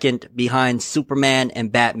second behind Superman and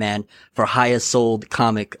Batman for highest sold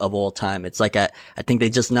comic of all time. It's like I think they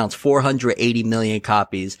just announced 480 million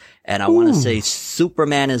copies, and I want to say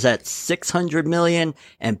Superman is at 600 million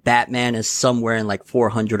and Batman is somewhere in like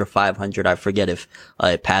 400 or 500. I forget if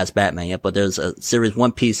it passed Batman yet, but there's a series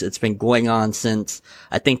One Piece. It's been going on since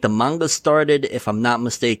I think the manga started, if I'm not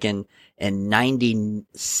mistaken, in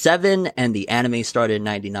 97, and the anime started in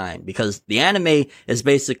 99, because the anime is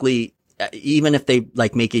basically, even if they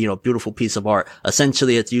like make it, you know, beautiful piece of art,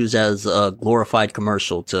 essentially it's used as a glorified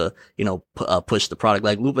commercial to, you know, push the product.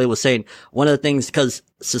 Like Lupe was saying, one of the things, because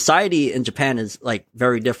society in Japan is like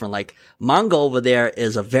very different. Like manga over there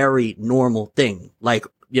is a very normal thing. Like,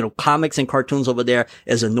 you know, comics and cartoons over there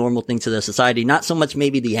is a normal thing to their society. Not so much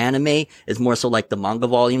maybe the anime is more so like the manga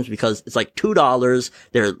volumes, because it's like $2.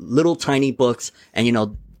 They're little tiny books, and you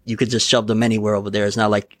know, you could just shove them anywhere over there. It's not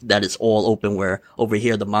like that it's all open, where over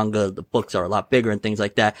here the manga, the books are a lot bigger and things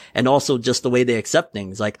like that. And also just the way they accept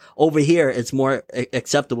things. Like over here, it's more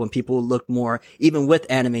acceptable when people look more, even with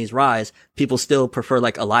anime's rise, people still prefer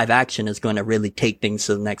like a live action is going to really take things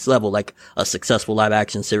to the next level, like a successful live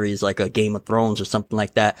action series like a Game of Thrones or something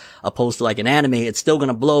like that, opposed to like an anime. It's still going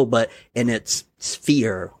to blow, but in its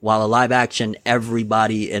sphere, while a live action,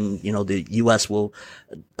 everybody in, you know, the US will,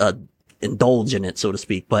 indulge in it, so to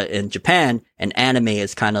speak. But in Japan, an anime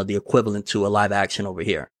is kind of the equivalent to a live action over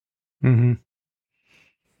here. Mm-hmm.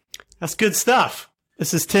 That's good stuff.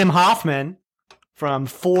 This is Tim Hoffman from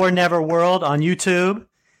For Never World on YouTube.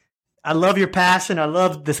 I love your passion. I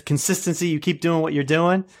love the consistency. You keep doing what you're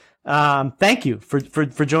doing. Thank you for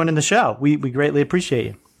joining the show. We greatly appreciate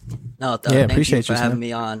you. No, thank you you for having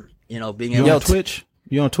me on. You know, being You able on Twitch?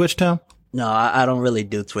 You on Twitch, Tim? No, I don't really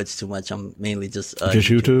do Twitch too much. I'm mainly just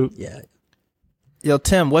YouTube. Yeah. Yo,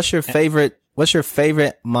 Tim, what's your favorite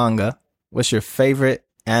manga? What's your favorite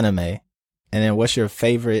anime? And then what's your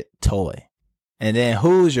favorite toy? And then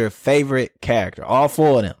who's your favorite character? All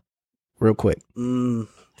four of them. Real quick.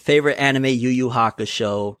 Favorite anime, Yu Yu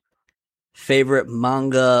Hakusho. Favorite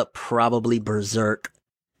manga, probably Berserk.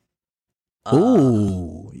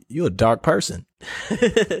 Ooh, you a dark person.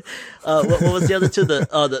 What was the other two?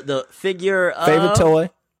 The figure. Favorite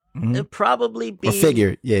toy? It'd probably be or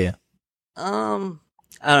figure, yeah. I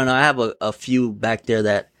don't know. I have a few back there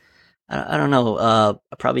that I don't know.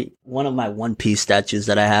 Probably one of my One Piece statues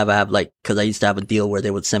that I have like, cause I used to have a deal where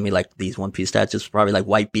they would send me like these One Piece statues, probably like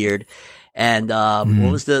Whitebeard. And,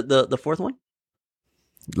 what was the fourth one?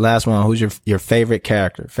 Last one. Who's your favorite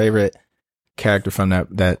character? Favorite character from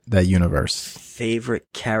that universe? Favorite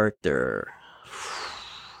character.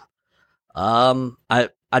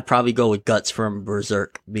 I'd probably go with Guts from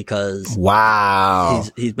Berserk because wow,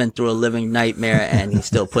 he's been through a living nightmare and he's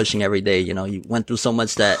still pushing every day. You know, he went through so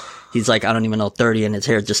much that he's like, I don't even know, 30, and his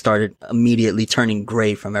hair just started immediately turning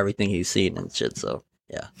gray from everything he's seen and shit. So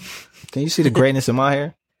yeah. Can you see the greatness in my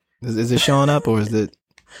hair? Is it showing up or is it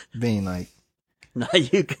being like? No,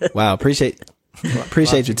 you good. Wow, appreciate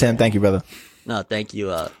you, Tim. Thank you, brother. No, thank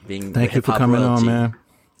you. Thank you for coming on, man.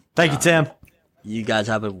 Thank you, Tim. You guys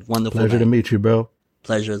have a wonderful Pleasure night. to meet you, bro.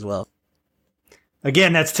 Pleasure as well.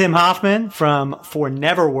 Again, that's Tim Hoffman from For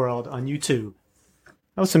Neverworld on YouTube.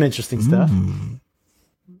 That was some interesting stuff.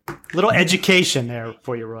 Little education there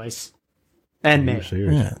for you, Royce. And me. He was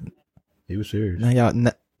serious. Yeah. He was serious.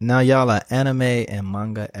 Now y'all are anime and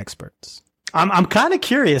manga experts. I'm kind of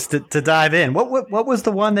curious to dive in. What was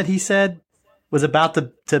the one that he said was about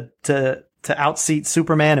to outseat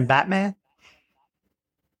Superman and Batman?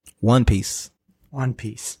 One Piece. One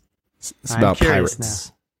Piece. It's about pirates.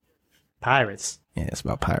 Now. Pirates. Yeah, it's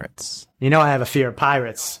about pirates. You know, I have a fear of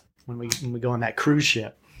pirates when we go on that cruise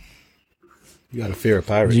ship. You got a fear of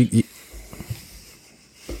pirates? You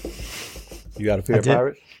got a fear of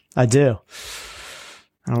pirates? I do.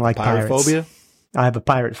 I don't like pirate pirates. Phobia? I have a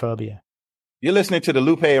pirate phobia. You're listening to the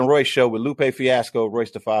Lupe and Royce Show with Lupe Fiasco, Royce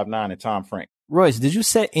the 5'9", and Tom Frank. Royce, did you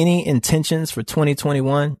set any intentions for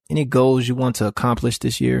 2021? Any goals you want to accomplish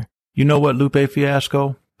this year? You know what, Lupe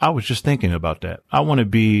Fiasco? I was just thinking about that. I want to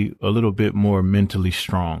be a little bit more mentally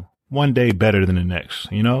strong. One day better than the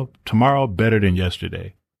next. You know, tomorrow better than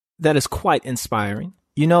yesterday. That is quite inspiring.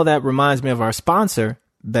 You know, that reminds me of our sponsor,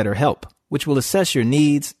 BetterHelp, which will assess your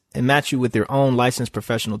needs and match you with your own licensed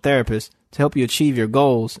professional therapist to help you achieve your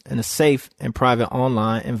goals in a safe and private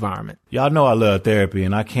online environment. Y'all know I love therapy,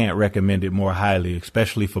 and I can't recommend it more highly,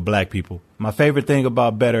 especially for Black people. My favorite thing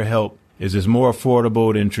about BetterHelp is it's more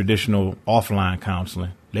affordable than traditional offline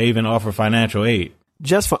counseling. They even offer financial aid.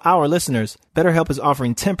 Just for our listeners, BetterHelp is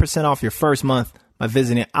offering 10% off your first month by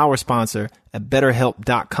visiting our sponsor at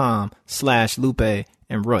betterhelp.com/Lupe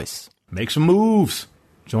and Royce. Make some moves.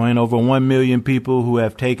 Join over 1 million people who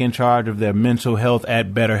have taken charge of their mental health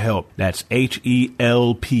at BetterHelp. That's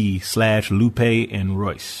HELP/Lupe and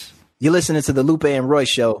Royce. You're listening to the Lupe and Royce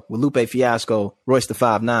Show with Lupe Fiasco, Royce the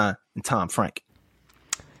 5'9", and Tom Frank.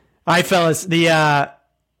 All right, fellas.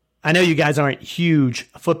 I know you guys aren't huge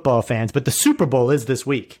football fans, but the Super Bowl is this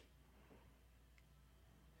week.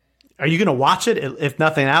 Are you going to watch it, if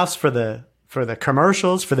nothing else, for the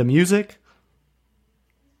commercials, for the music?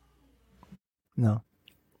 No.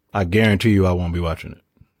 I guarantee you I won't be watching it.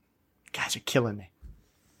 Guys are killing me.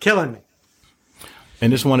 Killing me.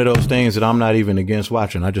 And it's one of those things that I'm not even against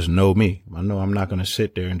watching. I just know me. I know I'm not going to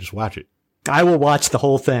sit there and just watch it. I will watch the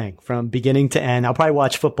whole thing from beginning to end. I'll probably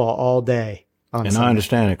watch football all day. And Sunday. I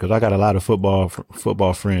understand it because I got a lot of football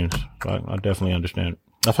friends. I definitely understand it.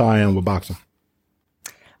 That's how I am with boxing.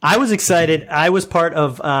 I was excited. I was part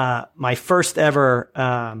of my first ever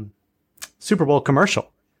Super Bowl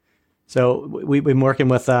commercial. So we've been working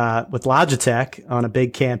with Logitech on a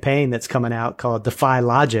big campaign that's coming out called Defy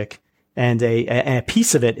Logic. And a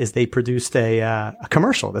piece of it is they produced a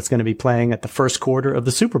commercial that's going to be playing at the first quarter of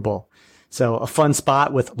the Super Bowl. So a fun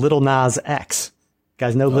spot with Lil Nas X. You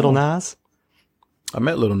guys know Lil Nas? I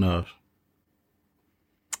met Lil Nas.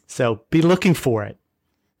 So be looking for it.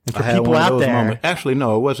 And for I had people one of out those there. moments. Actually,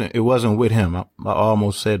 no, it wasn't with him. I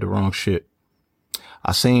almost said the wrong shit.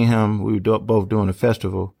 I seen him. We were both doing a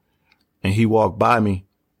festival, and he walked by me,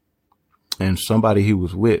 and somebody he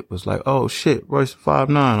was with was like, "Oh shit, Royce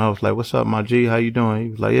 5'9". I was like, "What's up, my G? How you doing?"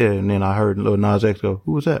 He was like, "Yeah." And then I heard Lil Nas X go,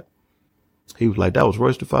 "Who was that?" He was like, "That was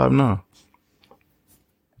Royce the 5'9".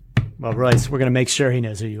 Well, Royce, we're going to make sure he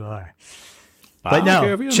knows who you are. But I don't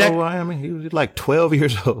care if you know who I am. He was like 12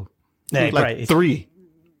 years old. He was like 3.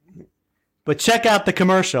 But check out the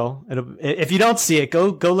commercial. If you don't see it, go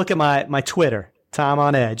look at my Twitter, Tom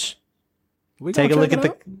on Edge. Take a look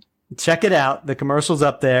at check it out. The commercial's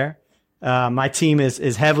up there. My team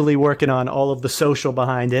is heavily working on all of the social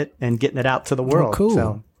behind it and getting it out to the world. Oh, cool.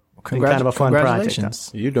 So kind of a fun project.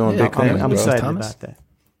 You're doing big things. I'm excited Thomas. about that.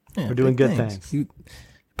 Yeah, we're doing good things. You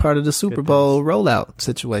part of the Super Bowl rollout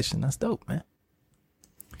situation. That's dope, man.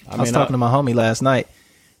 I was talking to my homie last night.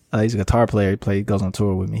 He's a guitar player. He goes on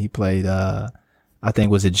tour with me. He played, I think,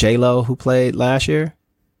 was it J-Lo who played last year?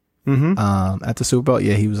 Mm-hmm. At the Super Bowl?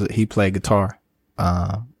 Yeah, he played guitar.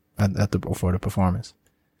 for the performance.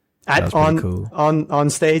 That was pretty cool. On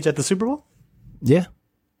stage at the Super Bowl? Yeah.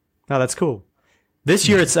 Oh, that's cool. This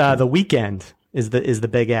year it's The Weeknd is the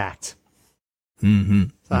big act. Mm-hmm.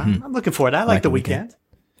 So I'm looking forward. I like The Weeknd.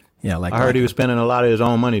 Yeah, I heard he was spending a lot of his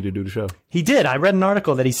own money to do the show. He did. I read an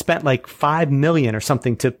article that he spent like $5 million or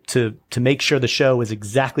something to make sure the show was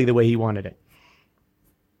exactly the way he wanted it.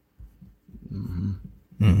 Mm-hmm.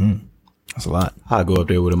 Mm-hmm. That's a lot. I'd go up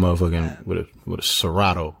there with a motherfucking with a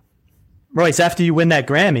Serato. Royce, after you win that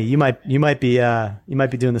Grammy, you might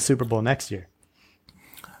be doing the Super Bowl next year.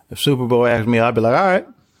 If Super Bowl asked me, I'd be like, all right,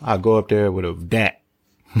 I'll go up there with a DAT.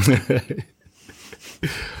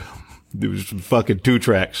 Do some fucking 2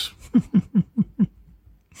 tracks.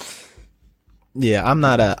 Yeah,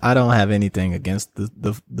 I don't have anything against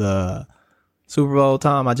the Super Bowl,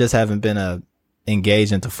 Tom. I just haven't been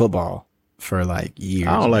engaged into football for like years.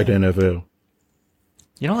 I don't like the NFL.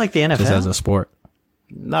 You don't like the NFL? Just as a sport?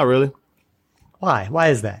 Not really. Why? Why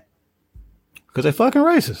is that? Because they fucking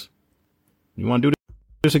racist. You want to do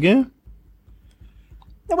this again?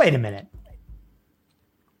 Now, wait a minute.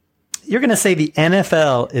 You're going to say the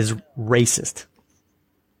NFL is racist.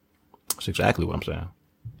 That's exactly what I'm saying.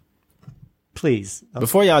 Please.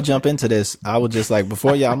 Before y'all jump into this, I would just like, I'm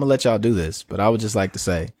going to let y'all do this, but I would just like to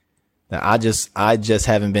say that I just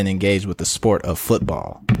haven't been engaged with the sport of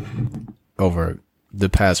football over the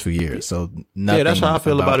past few years. So nothing that's how I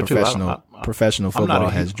feel about it too. Professional football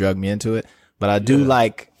has drugged me into it, but I do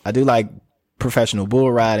like professional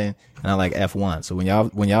bull riding and I like F1. So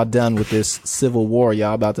when y'all done with this civil war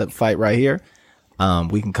y'all about to fight right here,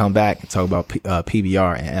 we can come back and talk about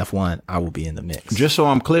PBR and F1. I will be in the mix. Just so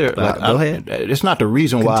I'm clear, go ahead. It's not the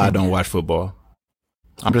reason why I don't watch football.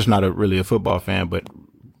 I'm just not really a football fan. But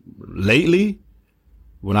lately,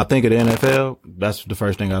 when I think of the NFL, that's the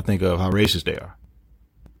first thing I think of, how racist they are.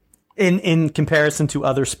 In comparison to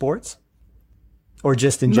other sports, or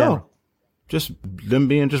just in general? No, just them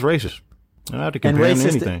being just racist. I don't have to compare them to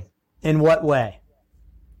anything. In what way?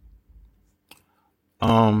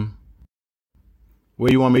 Where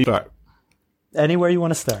you want me to start? Anywhere you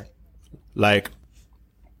want to start. Like,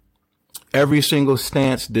 every single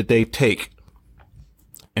stance that they take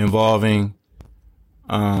involving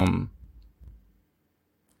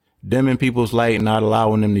dimming people's light, not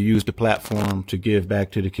allowing them to use the platform to give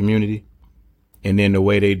back to the community. And then the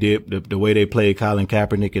way they did, the way they played Colin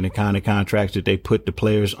Kaepernick and the kind of contracts that they put the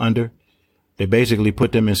players under, they basically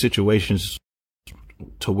put them in situations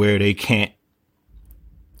to where they can't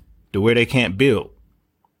build,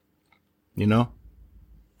 you know?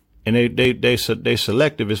 And they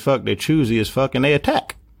selective as fuck, they choosy as fuck, and they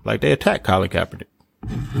attack. Like, they attack Colin Kaepernick.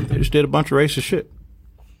 They just did a bunch of racist shit.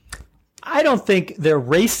 I don't think they're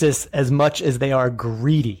racist as much as they are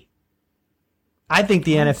greedy. I think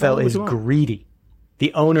the NFL is greedy.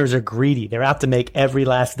 The owners are greedy. They're out to make every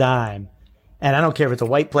last dime. And I don't care if it's a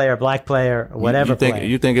white player, black player, or whatever player.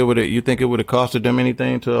 You think it would have costed them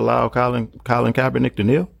anything to allow Colin Kaepernick to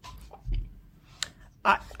kneel?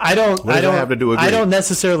 I don't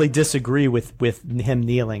necessarily disagree with him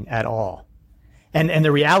kneeling at all. And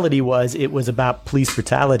the reality was it was about police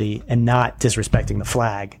brutality and not disrespecting the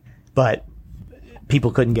flag. But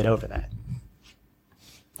people couldn't get over that.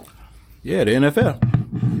 Yeah, the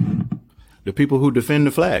NFL. The people who defend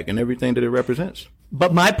the flag and everything that it represents.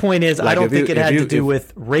 But my point is, I don't think it had to do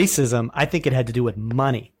with racism. I think it had to do with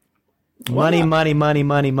money.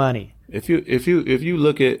 Money. If you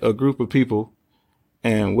look at a group of people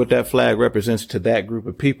and what that flag represents to that group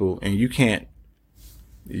of people, and you can't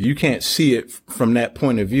see it from that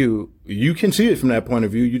point of view. You can see it from that point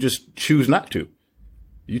of view. You just choose not to.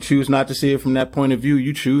 You choose not to see it from that point of view.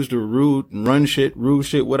 You choose to rule shit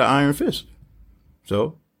with an iron fist.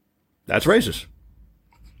 So that's racist.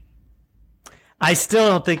 I still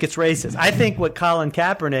don't think it's racist. I think what Colin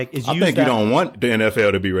Kaepernick is used. I think you don't want the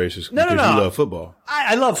NFL to be racist because you love football.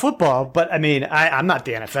 I love football, but I mean, I'm not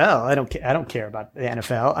the NFL. I don't care about the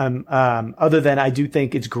NFL. Other than I do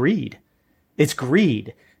think it's greed. It's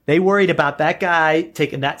greed. They worried about that guy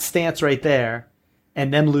taking that stance right there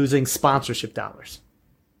and them losing sponsorship dollars.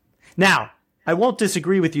 Now, I won't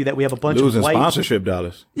disagree with you that we have a bunch of losing sponsorship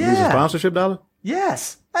dollars. Yeah. Losing sponsorship dollars?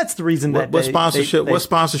 Yes. That's the reason that what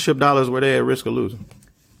sponsorship dollars were they at risk of losing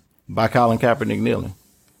by Colin Kaepernick kneeling?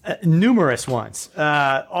 Numerous ones.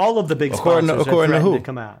 All of the big sponsors are threatening to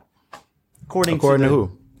come out. According to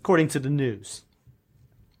who? According to the news.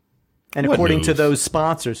 And what according news? To those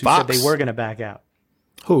sponsors who Fox? said they were going to back out.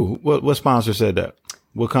 Who? What sponsor said that?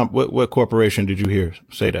 What corporation did you hear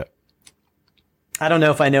say that? I don't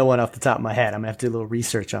know if I know one off the top of my head. I'm going to have to do a little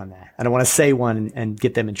research on that. I don't want to say one and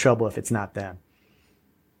get them in trouble if it's not them.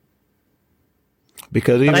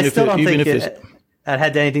 Because But even I if still don't even think if it's it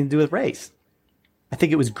had anything to do with race. I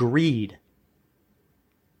think it was greed.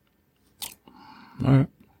 all right,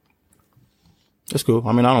 that's cool.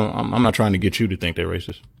 I mean, I'm not trying to get you to think they're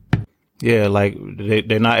racist. Yeah, like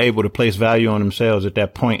they're not able to place value on themselves at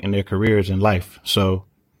that point in their careers in life. So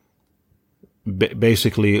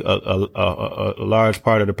basically, a large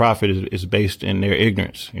part of the profit is based in their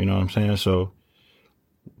ignorance. You know what I'm saying? So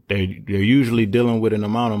they're usually dealing with an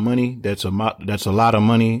amount of money that's a lot of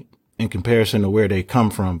money in comparison to where they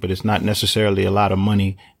come from, but it's not necessarily a lot of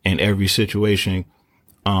money in every situation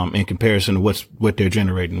in comparison to what they're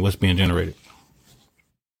generating, what's being generated.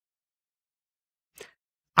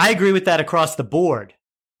 I agree with that across the board,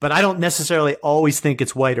 but I don't necessarily always think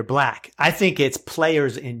it's white or black. I think it's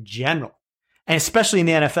players in general, and especially in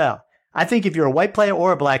the NFL. I think if you're a white player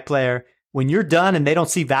or a black player, when you're done and they don't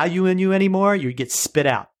see value in you anymore, you get spit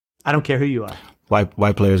out. I don't care who you are.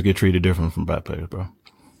 White players get treated different from black players, bro.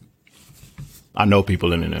 I know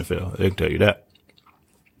people in the NFL. They can tell you that.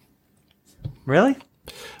 Really?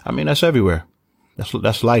 I mean, that's everywhere.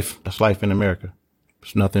 That's life. That's life in America.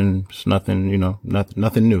 It's nothing, you know,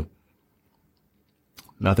 nothing new.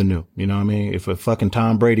 Nothing new. You know what I mean? If a fucking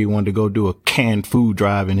Tom Brady wanted to go do a canned food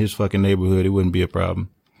drive in his fucking neighborhood, it wouldn't be a problem.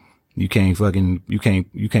 You can't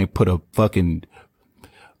put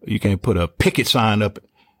a picket sign up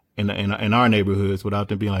in our neighborhoods without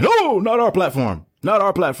them being like, no, not our platform. Not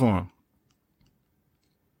our platform.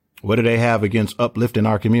 What do they have against uplifting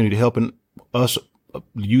our community, helping us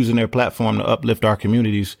using their platform to uplift our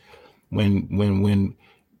communities when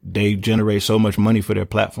they generate so much money for their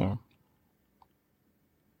platform?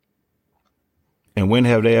 And when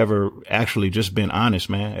have they ever actually just been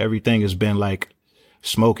honest, man? Everything has been like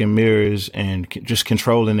smoke and mirrors and just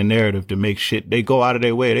controlling the narrative to make shit. They go out of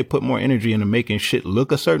their way. They put more energy into making shit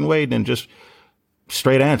look a certain way than just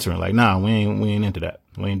straight answering. Like, nah, we ain't into that.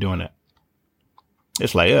 We ain't doing that.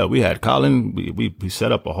 It's like, yeah, we had Colin. We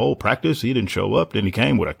set up a whole practice. He didn't show up. Then he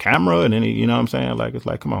came with a camera, and then you know what I'm saying? Like, it's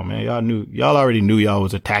like, come on, man. Y'all already knew y'all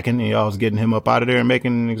was attacking, and y'all was getting him up out of there and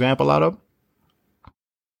making an example out of him.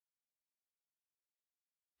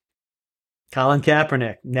 Colin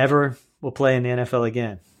Kaepernick never will play in the NFL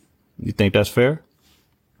again. You think that's fair?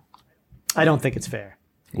 I don't think it's fair.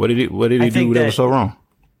 What did he do that was so wrong?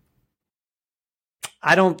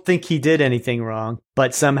 I don't think he did anything wrong,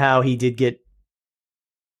 but somehow he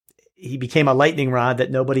became a lightning rod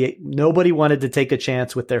that nobody wanted to take a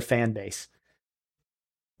chance with their fan base.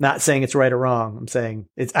 Not saying it's right or wrong. I'm saying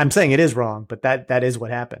it is wrong, but that is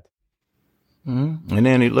what happened. Mm-hmm. And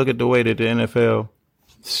then you look at the way that the NFL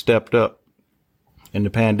stepped up in the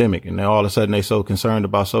pandemic, and then all of a sudden they so concerned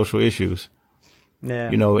about social issues. Yeah.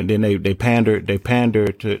 You know, and then they pander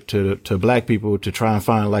to black people to try and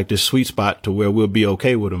find like this sweet spot to where we'll be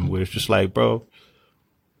okay with them, where it's just like, bro,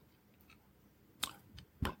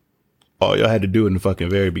 all y'all had to do in the fucking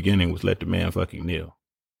very beginning was let the man fucking kneel.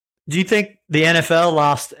 Do you think the NFL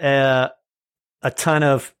lost a ton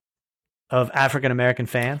of African American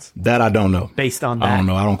fans? That I don't know. Based on that, I don't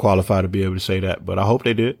know. I don't qualify to be able to say that, but I hope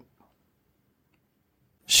they did.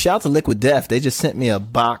 Shout to Liquid Death. They just sent me a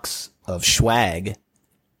box of swag,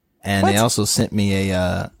 and they also sent me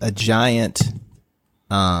a giant.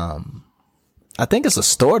 I think it's a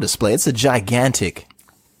store display. It's a gigantic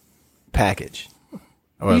package.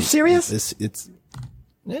 Are you serious? It's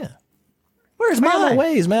yeah. Where's I'm on mine? my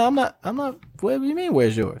ways, man. I'm not. What do you mean?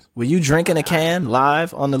 Where's yours? Were you drinking a can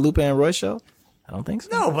live on the Lupe and Roy show? I don't think so.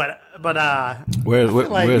 No, but Where's you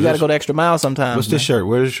got to this? go the extra mile sometimes. What's this shirt?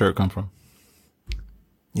 Where does this shirt come from?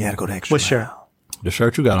 You got to go the extra what mile. shirt? The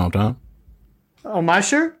shirt you got on, Tom. Oh, my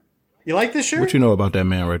shirt? You like this shirt? What you know about that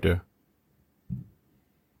man right there?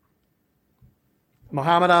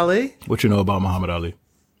 Muhammad Ali? What you know about Muhammad Ali?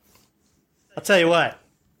 I'll tell you what.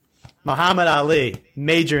 Muhammad Ali,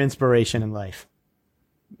 major inspiration in life.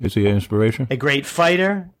 Is he an inspiration? A great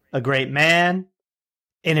fighter, a great man,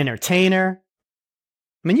 an entertainer.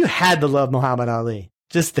 I mean, you had to love Muhammad Ali.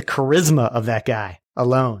 Just the charisma of that guy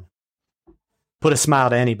alone put a smile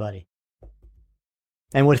to anybody.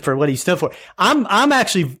 And for what he stood for. I'm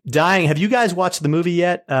actually dying. Have you guys watched the movie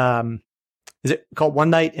yet? Is it called One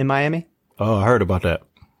Night in Miami? Oh, I heard about that.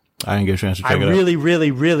 I didn't get a chance to check it out. I really, really,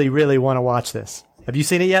 really, really want to watch this. Have you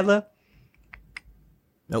seen it yet, Lou?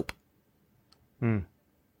 Nope. I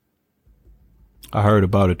heard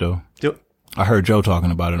about it though. I heard Joe talking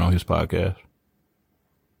about it on his podcast.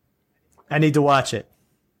 I need to watch it.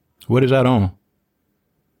 What is that on?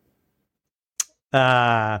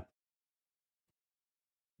 I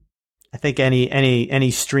think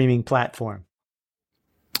any streaming platform.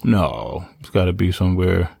 No, it's got to be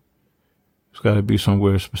somewhere. It's got to be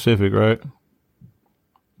somewhere specific, right?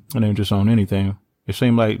 It ain't just on anything. It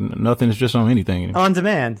seems like nothing is just on anything anymore. On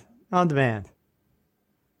demand. On demand.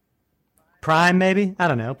 Prime, maybe? I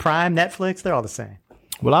don't know. Prime, Netflix, they're all the same.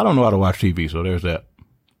 Well, I don't know how to watch TV, so there's that.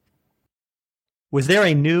 Was there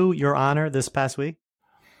a new Your Honor this past week?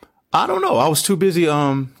 I don't know. I was too busy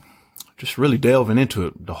just really delving into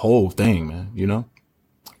it, the whole thing, man, you know?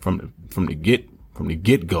 From the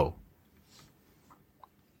get-go.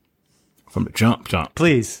 From the jump.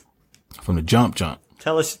 Please. From the jump.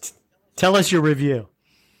 Tell us your review.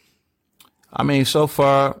 I mean, so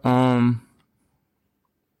far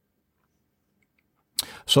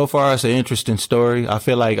it's an interesting story. I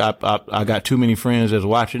feel like I got too many friends that's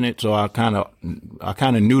watching it, so I kind of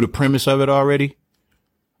knew the premise of it already.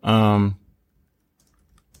 I'm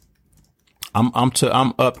up to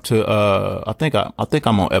I think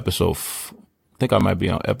I'm on episode I think I might be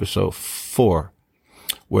on episode 4,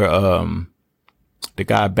 where the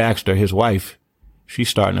guy Baxter, his wife, she's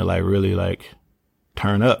starting to like really like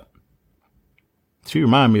turn up. She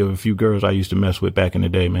reminded me of a few girls I used to mess with back in the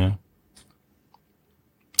day, man.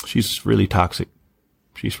 She's really toxic.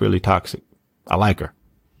 I like her.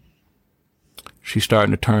 She's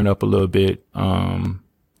starting to turn up a little bit.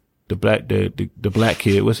 The black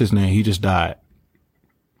kid, what's his name? He just died.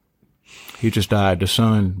 The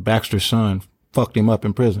son, Baxter's son, fucked him up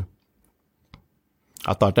in prison.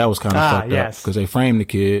 I thought that was kind of fucked up because they framed the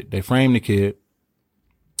kid.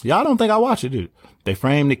 Y'all don't think I watched it, dude? They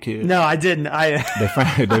framed the kid. No, I didn't. They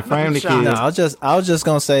framed the kid. No, I was just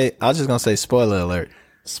gonna say spoiler alert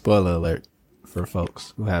for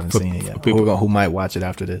folks who haven't seen it yet, who might watch it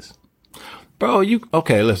after this. Bro,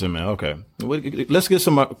 listen, man. Okay. Let's get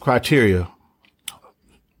some criteria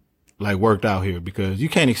like worked out here, because you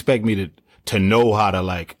can't expect me to know how to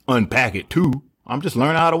like unpack it too. I'm just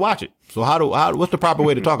learning how to watch it. So what's the proper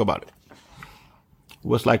way to talk about it?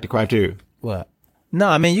 What's like the criteria? What? No,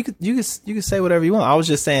 I mean, you could say whatever you want. I was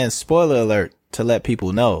just saying spoiler alert to let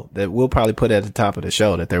people know that we'll probably put at the top of the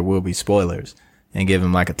show that there will be spoilers, and give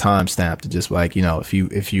them like a timestamp to just like, you know, if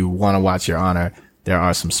you want to watch Your Honor, there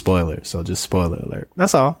are some spoilers. So just spoiler alert.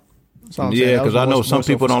 That's all. Yeah, because I know some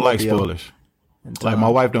people don't like spoilers. Like my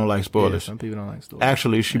wife don't like spoilers. Yeah, some people don't like spoilers.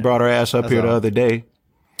 Actually, she brought her ass up here the other day,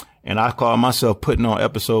 and I called myself putting on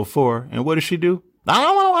episode 4. And what did she do? I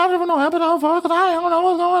don't want to watch it no episode 4 because I don't know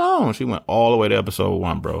what's going on. She went all the way to episode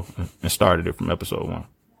 1, bro, and started it from episode 1.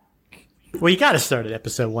 Well, you got to start at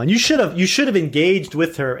episode 1. You should have engaged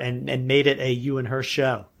with her and made it a you and her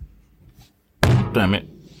show. Damn it.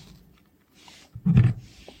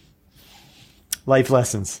 Life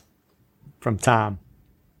lessons from Tom.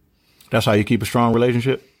 That's how you keep a strong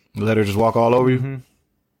relationship? Let her just walk all over you? Mm-hmm.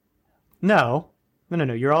 No.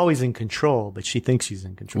 You're always in control, but she thinks she's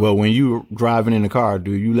in control. Well, when you're driving in the car,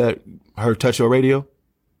 do you let her touch your radio?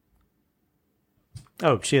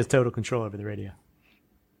 Oh, she has total control over the radio.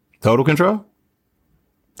 Total control?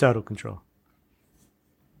 Total control.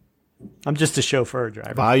 I'm just a chauffeur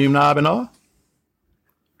driver. Volume knob and all?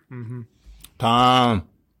 Mm-hmm. Tom,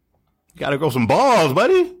 you gotta grow some balls,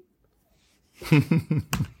 buddy.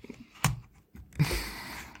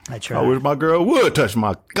 I try. I wish my girl would touch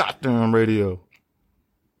my goddamn radio.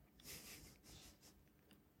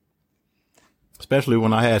 Especially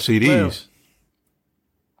when I had CDs. Well,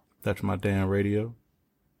 touch my damn radio.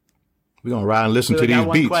 We're gonna ride and listen so to these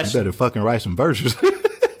beats. Question. You better fucking write some verses.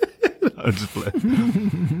 I'm just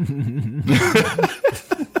playing.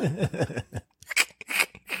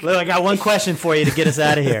 Lou, I got one question for you to get us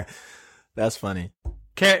out of here. That's funny.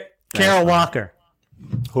 Carol Walker.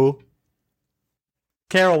 Who?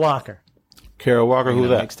 Carol Walker. Carol Walker, who's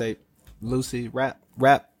that? Mixtape. Lucy, rap,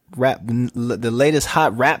 the latest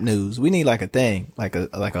hot rap news. We need like a thing, like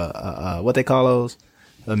a what they call those?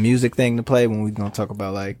 A music thing to play when we're going to talk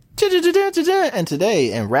about like, and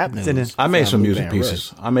today and rap news. I made some music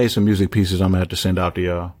pieces. I'm going to have to send out to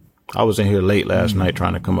y'all. I was in here late last night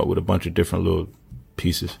trying to come up with a bunch of different little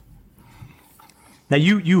pieces. Now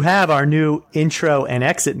you have our new intro and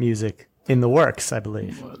exit music in the works, I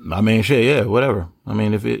believe. I mean, shit, yeah, whatever. I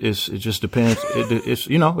mean, if it just depends. It's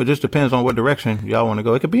it just depends on what direction y'all want to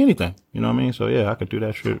go. It could be anything. You know what I mean? So yeah, I could do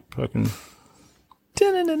that shit. Fucking.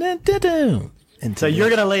 So you're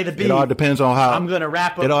gonna lay the beat. It all depends on how I'm gonna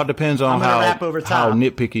rap. It all depends on how Tom.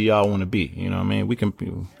 nitpicky y'all want to be. You know what I mean? We can.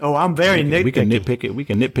 Oh, I'm very nitpicky. We can nitpick it. We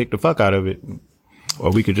can nitpick the fuck out of it,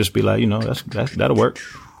 or we could just be like, that'll work.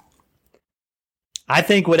 I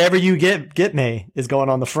think whatever you get me is going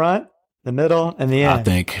on the front, the middle, and the end. I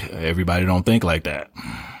think everybody don't think like that.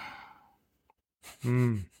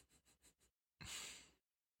 All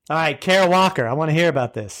right, Carol Walker. I want to hear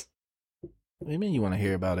about this. What do you mean you want to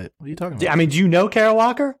hear about it? What are you talking about? I mean, do you know Carol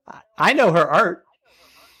Walker? I know her art.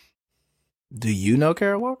 Do you know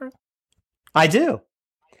Kara Walker? I do.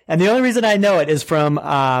 And the only reason I know it is from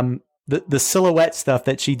the silhouette stuff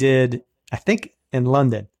that she did, I think, in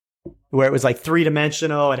London, where it was like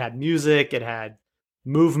 3-dimensional. It had music. It had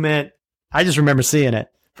movement. I just remember seeing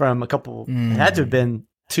it from it had to have been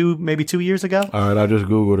maybe 2 years ago. All right, I just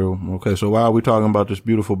Googled her. Okay, so why are we talking about this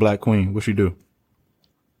beautiful black queen? What she do?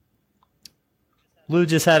 Lou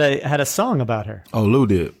just had a song about her. Oh, Lou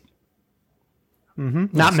did. Mm-hmm.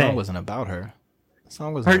 Not the me. song wasn't about her. The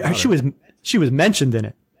song was about her. She was mentioned in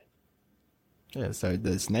it. Yeah, so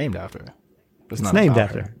it's named after her. It's named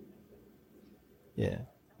after her. Yeah.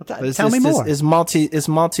 Well, tell me more. It's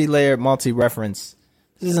multi-layered, multi-reference.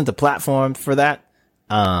 This isn't the platform for that.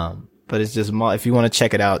 But it's just, if you want to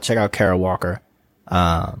check out Kara Walker.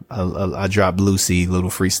 I drop Lucy little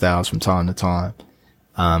freestyles from time to time.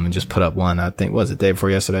 And just put up one, I think, was it day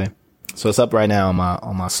before yesterday? So it's up right now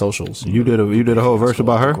on my socials. You did a whole verse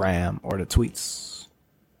about her? Gram or the tweets.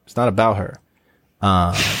 It's not about her.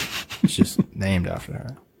 It's just named after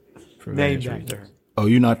her. Named after her. Oh,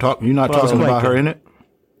 you're not talking about her in it?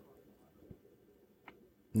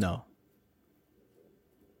 No.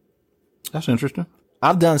 That's interesting.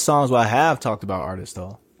 I've done songs where I have talked about artists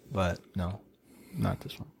though, but no, not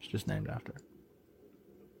this one. It's just named after her.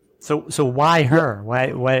 So why her?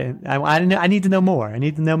 Why? I need to know more. I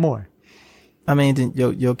need to know more. I mean,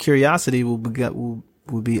 your curiosity will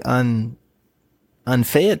be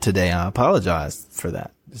unfed today. I apologize for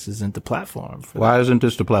that. This isn't the platform. Why isn't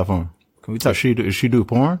this the platform? Can we talk? Does she do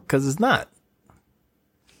porn? Because it's not.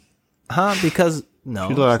 Because no.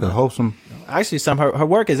 She look like a wholesome. Actually, some of her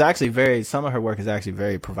work is actually very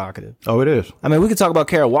provocative. Oh, it is. I mean, we could talk about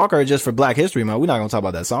Kara Walker just for Black History Month. We're not going to talk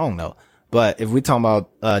about that song though. But if we talk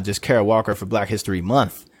about just Kara Walker for Black History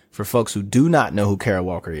Month, for folks who do not know who Kara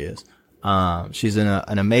Walker is, she's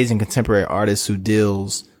an amazing contemporary artist who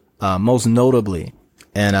deals most notably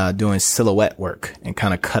in doing silhouette work and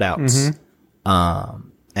kind of cutouts.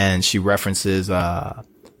 And she references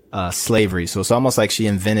slavery. So it's almost like she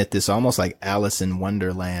invented this almost like Alice in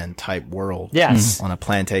Wonderland type world. Yes. On a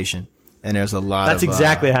plantation. And there's a lot That's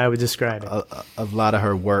exactly how I would describe it. A lot of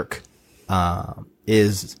her work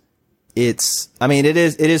it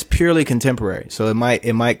is purely contemporary. So it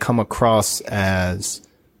might come across as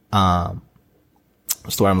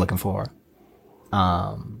what's the word I'm looking for?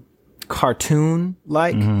 Cartoon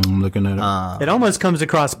like. I'm looking at it. It almost comes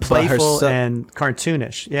across playful and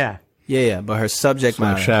cartoonish. Yeah. Yeah, but her subject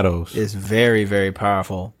matter shadows is very, very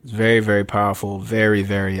powerful. It's very, very powerful. Very,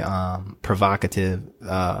 very provocative.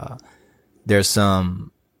 There's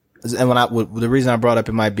some, and the reason I brought up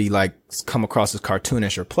it might be like come across as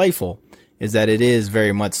cartoonish or playful is that it is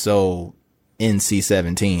very much so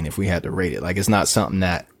NC-17 if we had to rate it. Like it's not something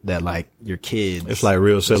that like your kids. It's like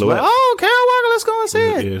real silhouette. Like, oh, Kara Walker, let's go and see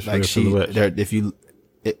it. Yeah, it's like real silhouette.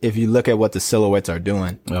 If you look at what the silhouettes are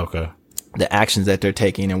doing, okay, the actions that they're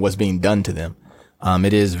taking and what's being done to them,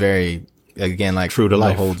 it is very, again, like true to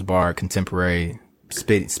life, no holds barred, contemporary,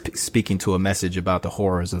 speaking to a message about the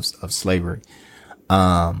horrors of slavery.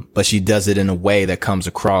 But she does it in a way that comes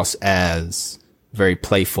across as very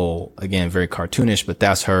playful, again, very cartoonish, but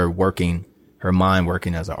that's her mind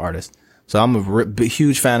working as an artist. So I'm a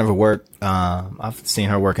huge fan of her work. I've seen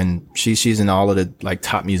her work and she's in all of the like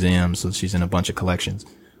top museums. So she's in a bunch of collections.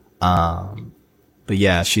 But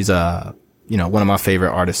yeah, she's one of my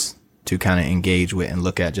favorite artists to kind of engage with and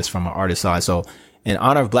look at just from an artist side. So in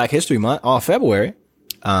honor of Black History Month, all February,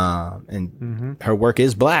 her work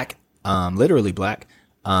is black, literally black.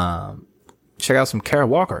 Check out some Kara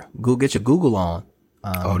Walker. Get your Google on.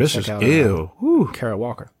 This is ill. Kara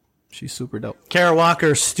Walker. She's super dope.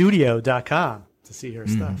 KaraWalkerStudio.com to see her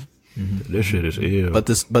stuff. This shit is ill. But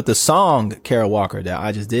the song Kara Walker that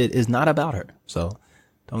I just did is not about her. So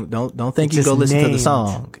don't think you go listen to the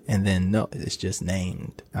song and then no, it's just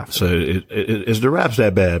named after. So is the raps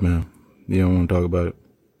that bad, man? You don't want to talk about it.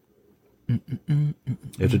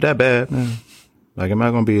 Is it that bad, man? Like, am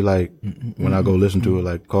I gonna be like when I go listen to it,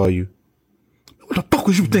 like call you? What the fuck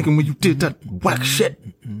was you thinking when you did that whack shit?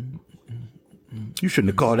 You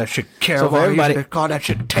shouldn't have called that shit Kara Walker. You should have called that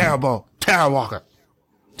shit terrible, Kara Walker.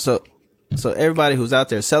 So everybody who's out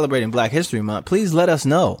there celebrating Black History Month, please let us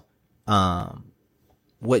know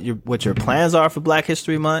what your plans are for Black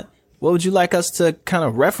History Month. What would you like us to kind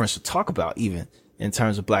of reference or talk about even in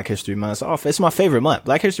terms of Black History Month? It's my favorite month.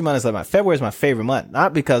 Black History Month is like February is my favorite month,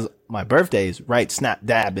 not because my birthday is right snap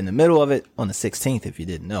dab in the middle of it on the 16th, if you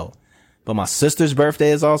didn't know. But my sister's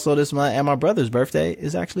birthday is also this month, and my brother's birthday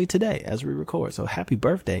is actually today as we record. So happy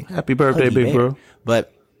birthday. Happy birthday, Huggy big Bear. bro.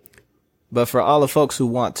 But for all the folks who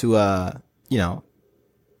want to,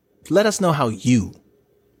 let us know how you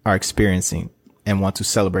are experiencing and want to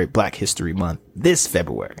celebrate Black History Month this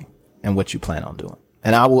February and what you plan on doing.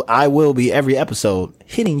 And I will be every episode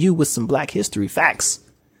hitting you with some Black history facts,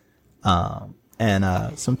 and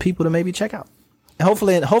some people to maybe check out. And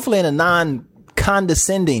hopefully in a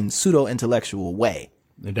non-condescending, pseudo-intellectual way.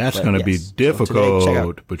 That's going to be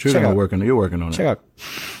difficult, but you're working on it.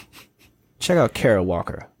 Check out Kara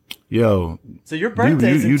Walker. Yo, so your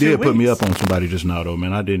birthday's you in 2 did weeks. put me up on somebody just now though,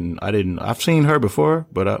 man. I didn't. I've seen her before,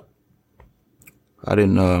 but I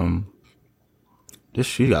didn't.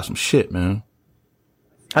 She got some shit, man.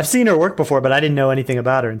 I've seen her work before, but I didn't know anything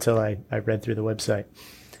about her until I read through the website.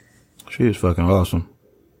 She is fucking awesome.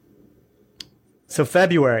 So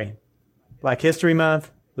February, Black History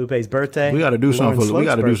Month, Lupe's birthday. We got to do something for. We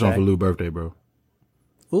got to do something for birthday. Lou's birthday, bro.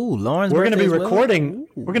 Ooh, Lauren's We're going to be birthday as well? recording.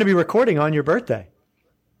 We're going to be recording on your birthday.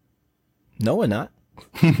 No, we're not.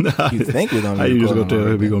 You think we're going to How be you just recording gonna tell on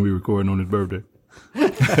him my we're gonna be recording on his birthday?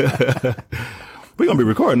 We're gonna be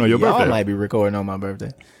recording on your Y'all birthday. might be recording on my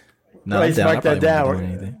birthay. No, Please I'm down. mark I that probably down. won't be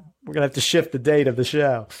doing anything. We're going to have to shift the date of the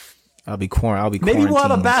show. I'll be quarantined. Maybe we'll have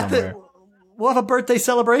a somewhere. we'll have a birthday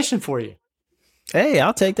celebration for you. Hey,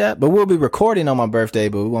 I'll take that. But we'll be recording on my birthday,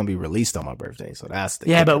 but we won't be released on my birthday. So that's the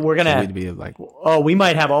Yeah, but we're So gonna. we'd be like, Oh, we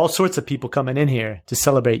might have all sorts of people coming in here to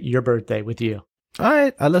celebrate your birthday with you. all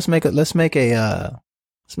right, let's make an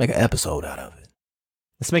episode out of it.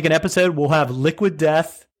 Let's make an episode. We'll have Liquid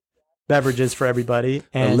Death beverages for everybody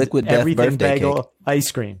and Liquid Death everything birthday bagel cake.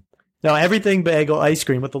 ice cream. No, everything bagel ice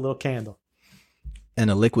cream with a little candle.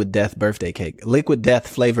 And a Liquid Death birthday cake, Liquid Death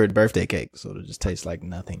flavored birthday cake. So it'll just taste like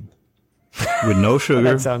nothing. With no sugar.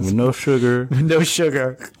 That sounds- With no sugar. No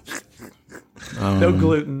sugar, no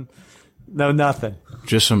gluten, no nothing.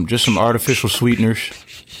 Just some artificial sweeteners.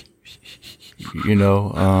 You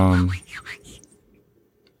know,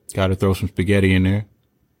 gotta throw some spaghetti in there.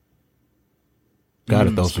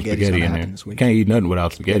 Gotta throw some spaghetti's spaghetti gonna in happen there. this week. Can't eat nothing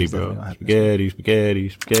without spaghetti, Spaghetti's bro. definitely gonna happen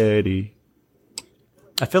Spaghetti.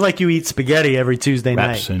 I feel like you eat spaghetti every Tuesday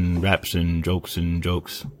Raps night. and jokes. You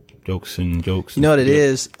know what it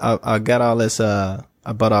is? I got all this. I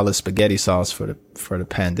bought all this spaghetti sauce for the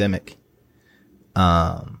pandemic.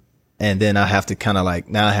 And then I have to kind of like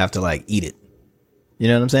eat it. You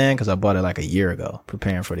know what I'm saying? Because I bought it like a year ago,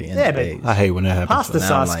 preparing for the end Yeah, of but days. I hate when that happens. Pasta now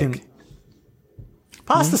sauce I'm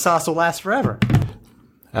pasta sauce will last forever.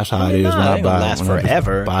 That's how it is when it I ain't gonna buy. last when I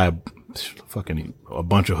forever. buy fucking a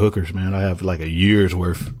bunch of hookers, man. I have like a year's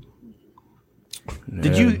worth.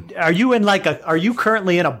 Are you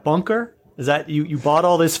currently in a bunker? Is that you bought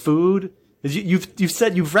all this food?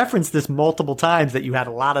 You've referenced this multiple times that you had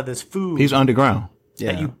a lot of this food. He's underground.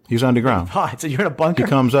 Yeah. He's underground. bought. So you're in a bunker? He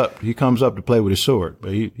comes up to play with his sword,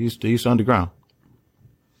 but he's underground.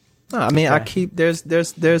 No, I mean, I keep there's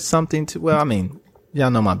something to. Well, I mean, y'all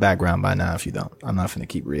know my background by now. If you don't, I'm not going to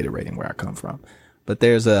keep reiterating where I come from. But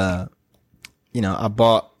there's I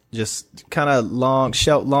bought just kind of long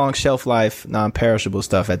shelf life, non-perishable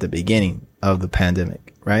stuff at the beginning of the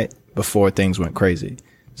pandemic, right before things went crazy.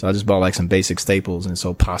 So I just bought like some basic staples, and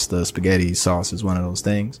so pasta, spaghetti sauce is one of those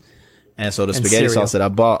things. And so the spaghetti cereal. sauce that I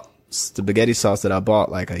bought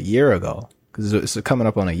like a year ago, because it's coming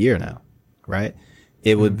up on a year now, right?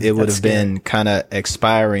 It would That's have been kind of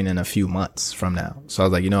expiring in a few months from now. So I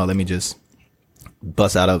was like, let me just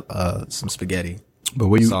bust out some spaghetti. But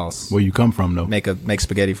where sauce. you come from though? Make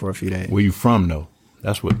spaghetti for a few days. Where you from though?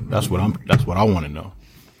 That's what I want to know.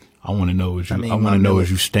 I want to know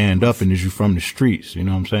is you stand up and is you from the streets? You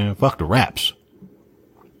know what I'm saying? Fuck the raps.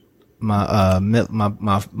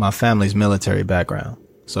 My family's military background.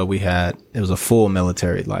 So it was a full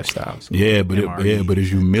military lifestyle. So Yeah, but MRE, but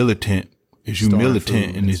is you militant? Is you Storing militant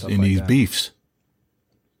food in and stuff like these that. beefs?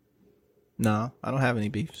 No, I don't have any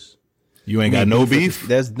beefs. You ain't got no beef?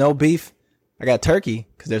 There's no beef. I got turkey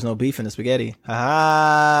because there's no beef in the spaghetti. Ha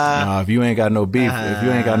ha. Nah, if you ain't got no beef,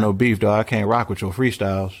 though, I can't rock with your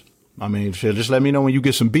freestyles. I mean, shit, just let me know when you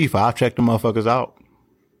get some beef. I'll check the motherfuckers out.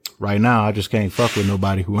 Right now, I just can't fuck with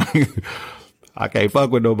nobody who ain't, I can't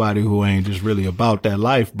fuck with nobody who ain't just really about that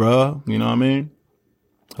life, bruh. You know what I mean?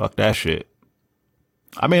 Fuck that shit.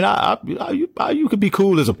 I mean, you could be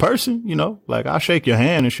cool as a person, like I'll shake your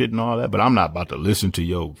hand and shit and all that, but I'm not about to listen to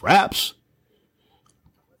your raps.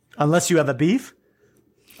 Unless you have a beef?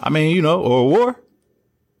 I mean, or a war.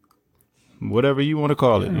 Whatever you want to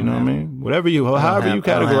call it, you know what I mean? However you I don't have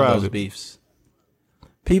categorize those it. beefs.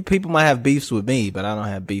 People might have beefs with me, but I don't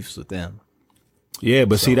have beefs with them. Yeah,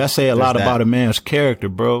 but see, that say a lot there's about that. a man's character,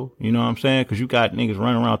 bro. You know what I'm saying? Because you got niggas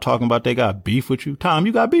running around talking about they got beef with you. Tom,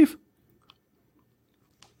 you got beef?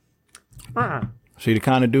 See, the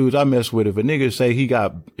kind of dudes I mess with, if a nigga say he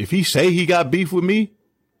got beef with me,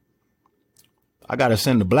 I gotta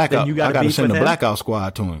send the blackout. Then you gotta I gotta beef send with the him? blackout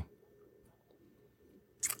squad to him.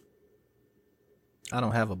 I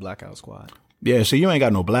don't have a blackout squad. Yeah, so you ain't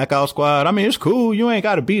got no blackout squad. I mean, it's cool. You ain't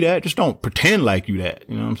got to be that. Just don't pretend like you that.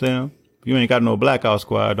 You know what I'm saying? You ain't got no blackout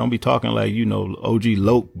squad. Don't be talking like you know OG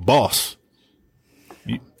Loke boss.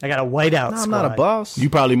 I got a whiteout No, squad. I'm not a boss. You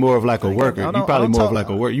probably more of like a worker. I You don't- probably I don't more of talk- like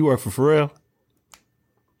a work. You work for Pharrell?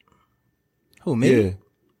 Who, me? Yeah.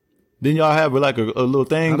 Then y'all have like a little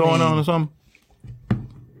thing going on or something?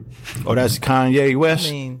 Oh, that's Kanye West?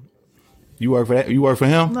 I mean, You work for that? You work for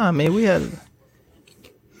him? no, I mean, we had.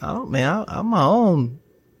 I'm my own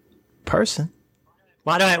person.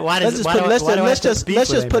 Why do I? Why Let's does? just Why put do I- let's why do I let's have to just beef let's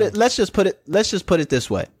with just put it anybody? let's just put it let's just put it this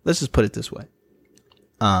way. Let's just put it this way.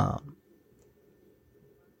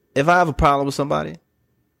 If I have a problem with somebody,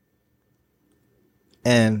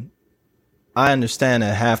 and I understand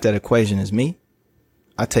that half that equation is me,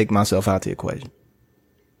 I take myself out the equation.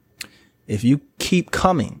 If you keep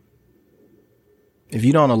coming, if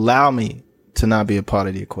you don't allow me to not be a part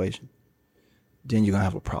of the equation, then you're gonna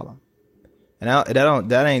have a problem. And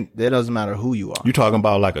that doesn't matter who you are. You talking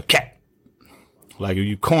about like a cat? Like if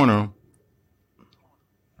you corner him?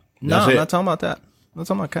 No, That's I'm it? not talking about that. I'm not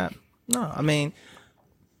talking about cat. No, I mean,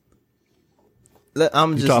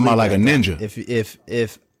 I'm just talking about like leaving a it ninja. at that.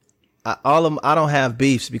 If I don't have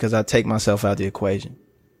beefs because I take myself out the equation,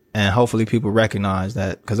 and hopefully people recognize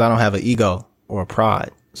that because I don't have an ego or a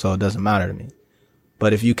pride, so it doesn't matter to me.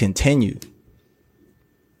 But if you continue,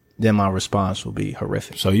 then my response will be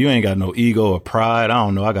horrific. So you ain't got no ego or pride. I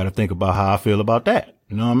don't know. I got to think about how I feel about that.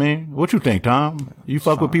 You know what I mean? What you think, Tom? You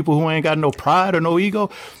fuck with people who ain't got no pride or no ego?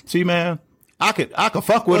 See, man, I could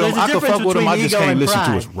fuck with Well, them. there's a I could difference fuck with them. I between just ego can't and listen to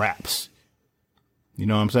pride. his raps. You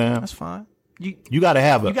know what I'm saying? That's fine. You got to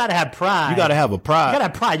have You got to have pride. You got to have a pride. You got to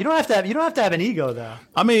have pride. You don't have to have an ego though.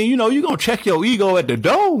 I mean, you know, you going to check your ego at the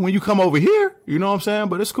door when you come over here. You know what I'm saying?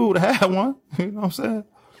 But it's cool to have one. You know what I'm saying?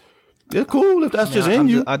 It's cool if that's just in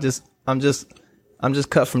you. I'm just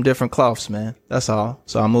cut from different cloths, man. That's all.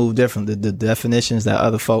 So I move different. The definitions that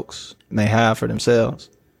other folks may have for themselves,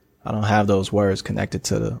 I don't have those words connected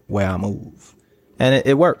to the way I move. And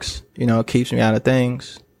it works. You know, it keeps me out of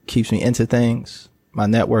things, keeps me into things. My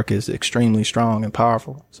network is extremely strong and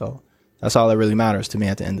powerful. So that's all that really matters to me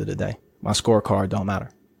at the end of the day. My scorecard don't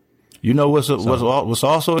matter. You know what's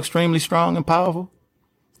also extremely strong and powerful?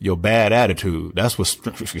 Your bad attitude. That's what's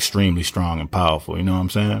extremely strong and powerful. You know what I'm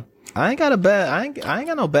saying? I ain't got no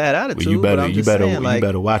bad attitude. Well, you but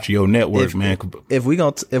better watch your network, man. If we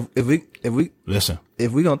Listen,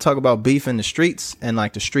 if we gonna talk about beef in the streets and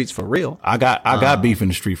like the streets for real, I got beef in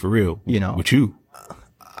the street for real. You know. with you.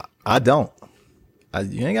 I don't.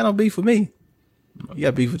 You ain't got no beef with me. You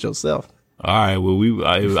got beef with yourself. All right,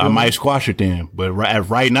 well, I might squash it then, but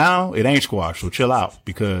right now it ain't squashed. So chill out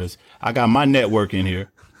because I got my network in here.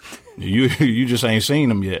 You just ain't seen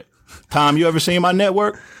them yet. Tom, you ever seen my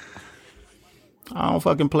network? I don't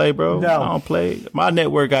fucking play, bro. No. I don't play. My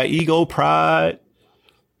network got ego, pride,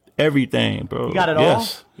 everything, bro. You got it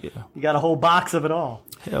yes. all? Yeah. You got a whole box of it all.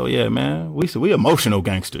 Hell yeah, man. We emotional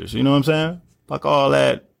gangsters. You know what I'm saying? Fuck all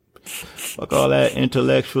that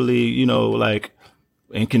intellectually, you know, like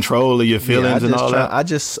in control of your feelings and all that. I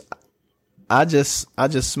just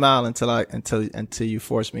smile until you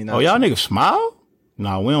force me not. Oh, y'all niggas smile?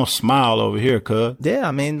 Nah, we don't smile over here, cuz. Yeah,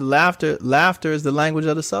 I mean, laughter is the language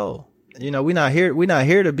of the soul. You know, we're not here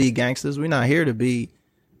to be gangsters. We're not here to be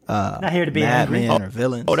Not here to be angry. madmen or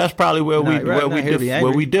villains. Oh, that's probably where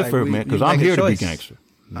we differ, man. Because I'm here to be gangster.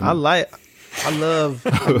 I love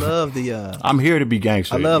the I'm here to be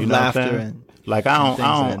gangster. I love you know what I'm laughter saying? and like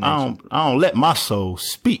I don't let my soul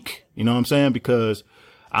speak. You know what I'm saying? Because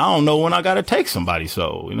I don't know when I gotta take somebody's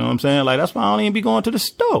soul. You know what I'm saying? Like that's why I don't even be going to the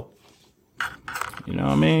store. You know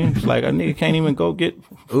what I mean? It's like a nigga can't even go get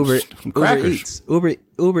Uber crackers.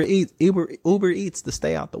 Uber Eats to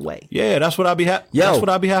stay out the way. Yeah, that's what I be that's what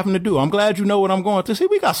I be having to do. I'm glad you know what I'm going to. See,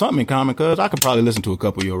 we got something in common, cuz I could probably listen to a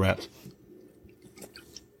couple of your raps.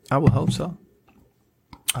 I would hope so.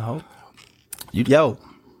 I hope.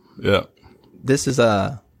 Yeah. This has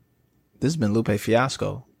been Lupe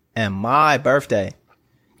Fiasco, and my birthday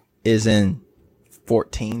is in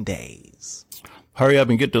 14 days. Hurry up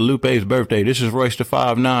and get to Lupe's birthday. This is Royce the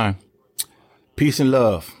 5'9". Peace and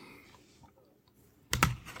love.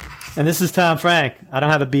 And this is Tom Frank. I don't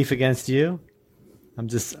have a beef against you. I'm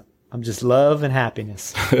just love and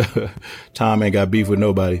happiness. Tom ain't got beef with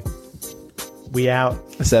nobody. We out.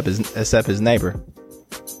 Except his neighbor.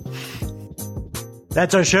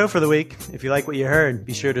 That's our show for the week. If you like what you heard,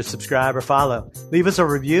 be sure to subscribe or follow. Leave us a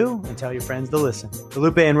review and tell your friends to listen. The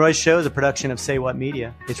Lupe and Royce Show is a production of Say What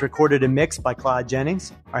Media. It's recorded and mixed by Claude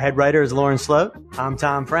Jennings. Our head writer is Lauren Sloat. I'm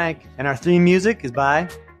Tom Frank. And our theme music is by,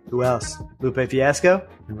 who else? Lupe Fiasco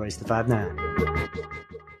and Royce the 5'9".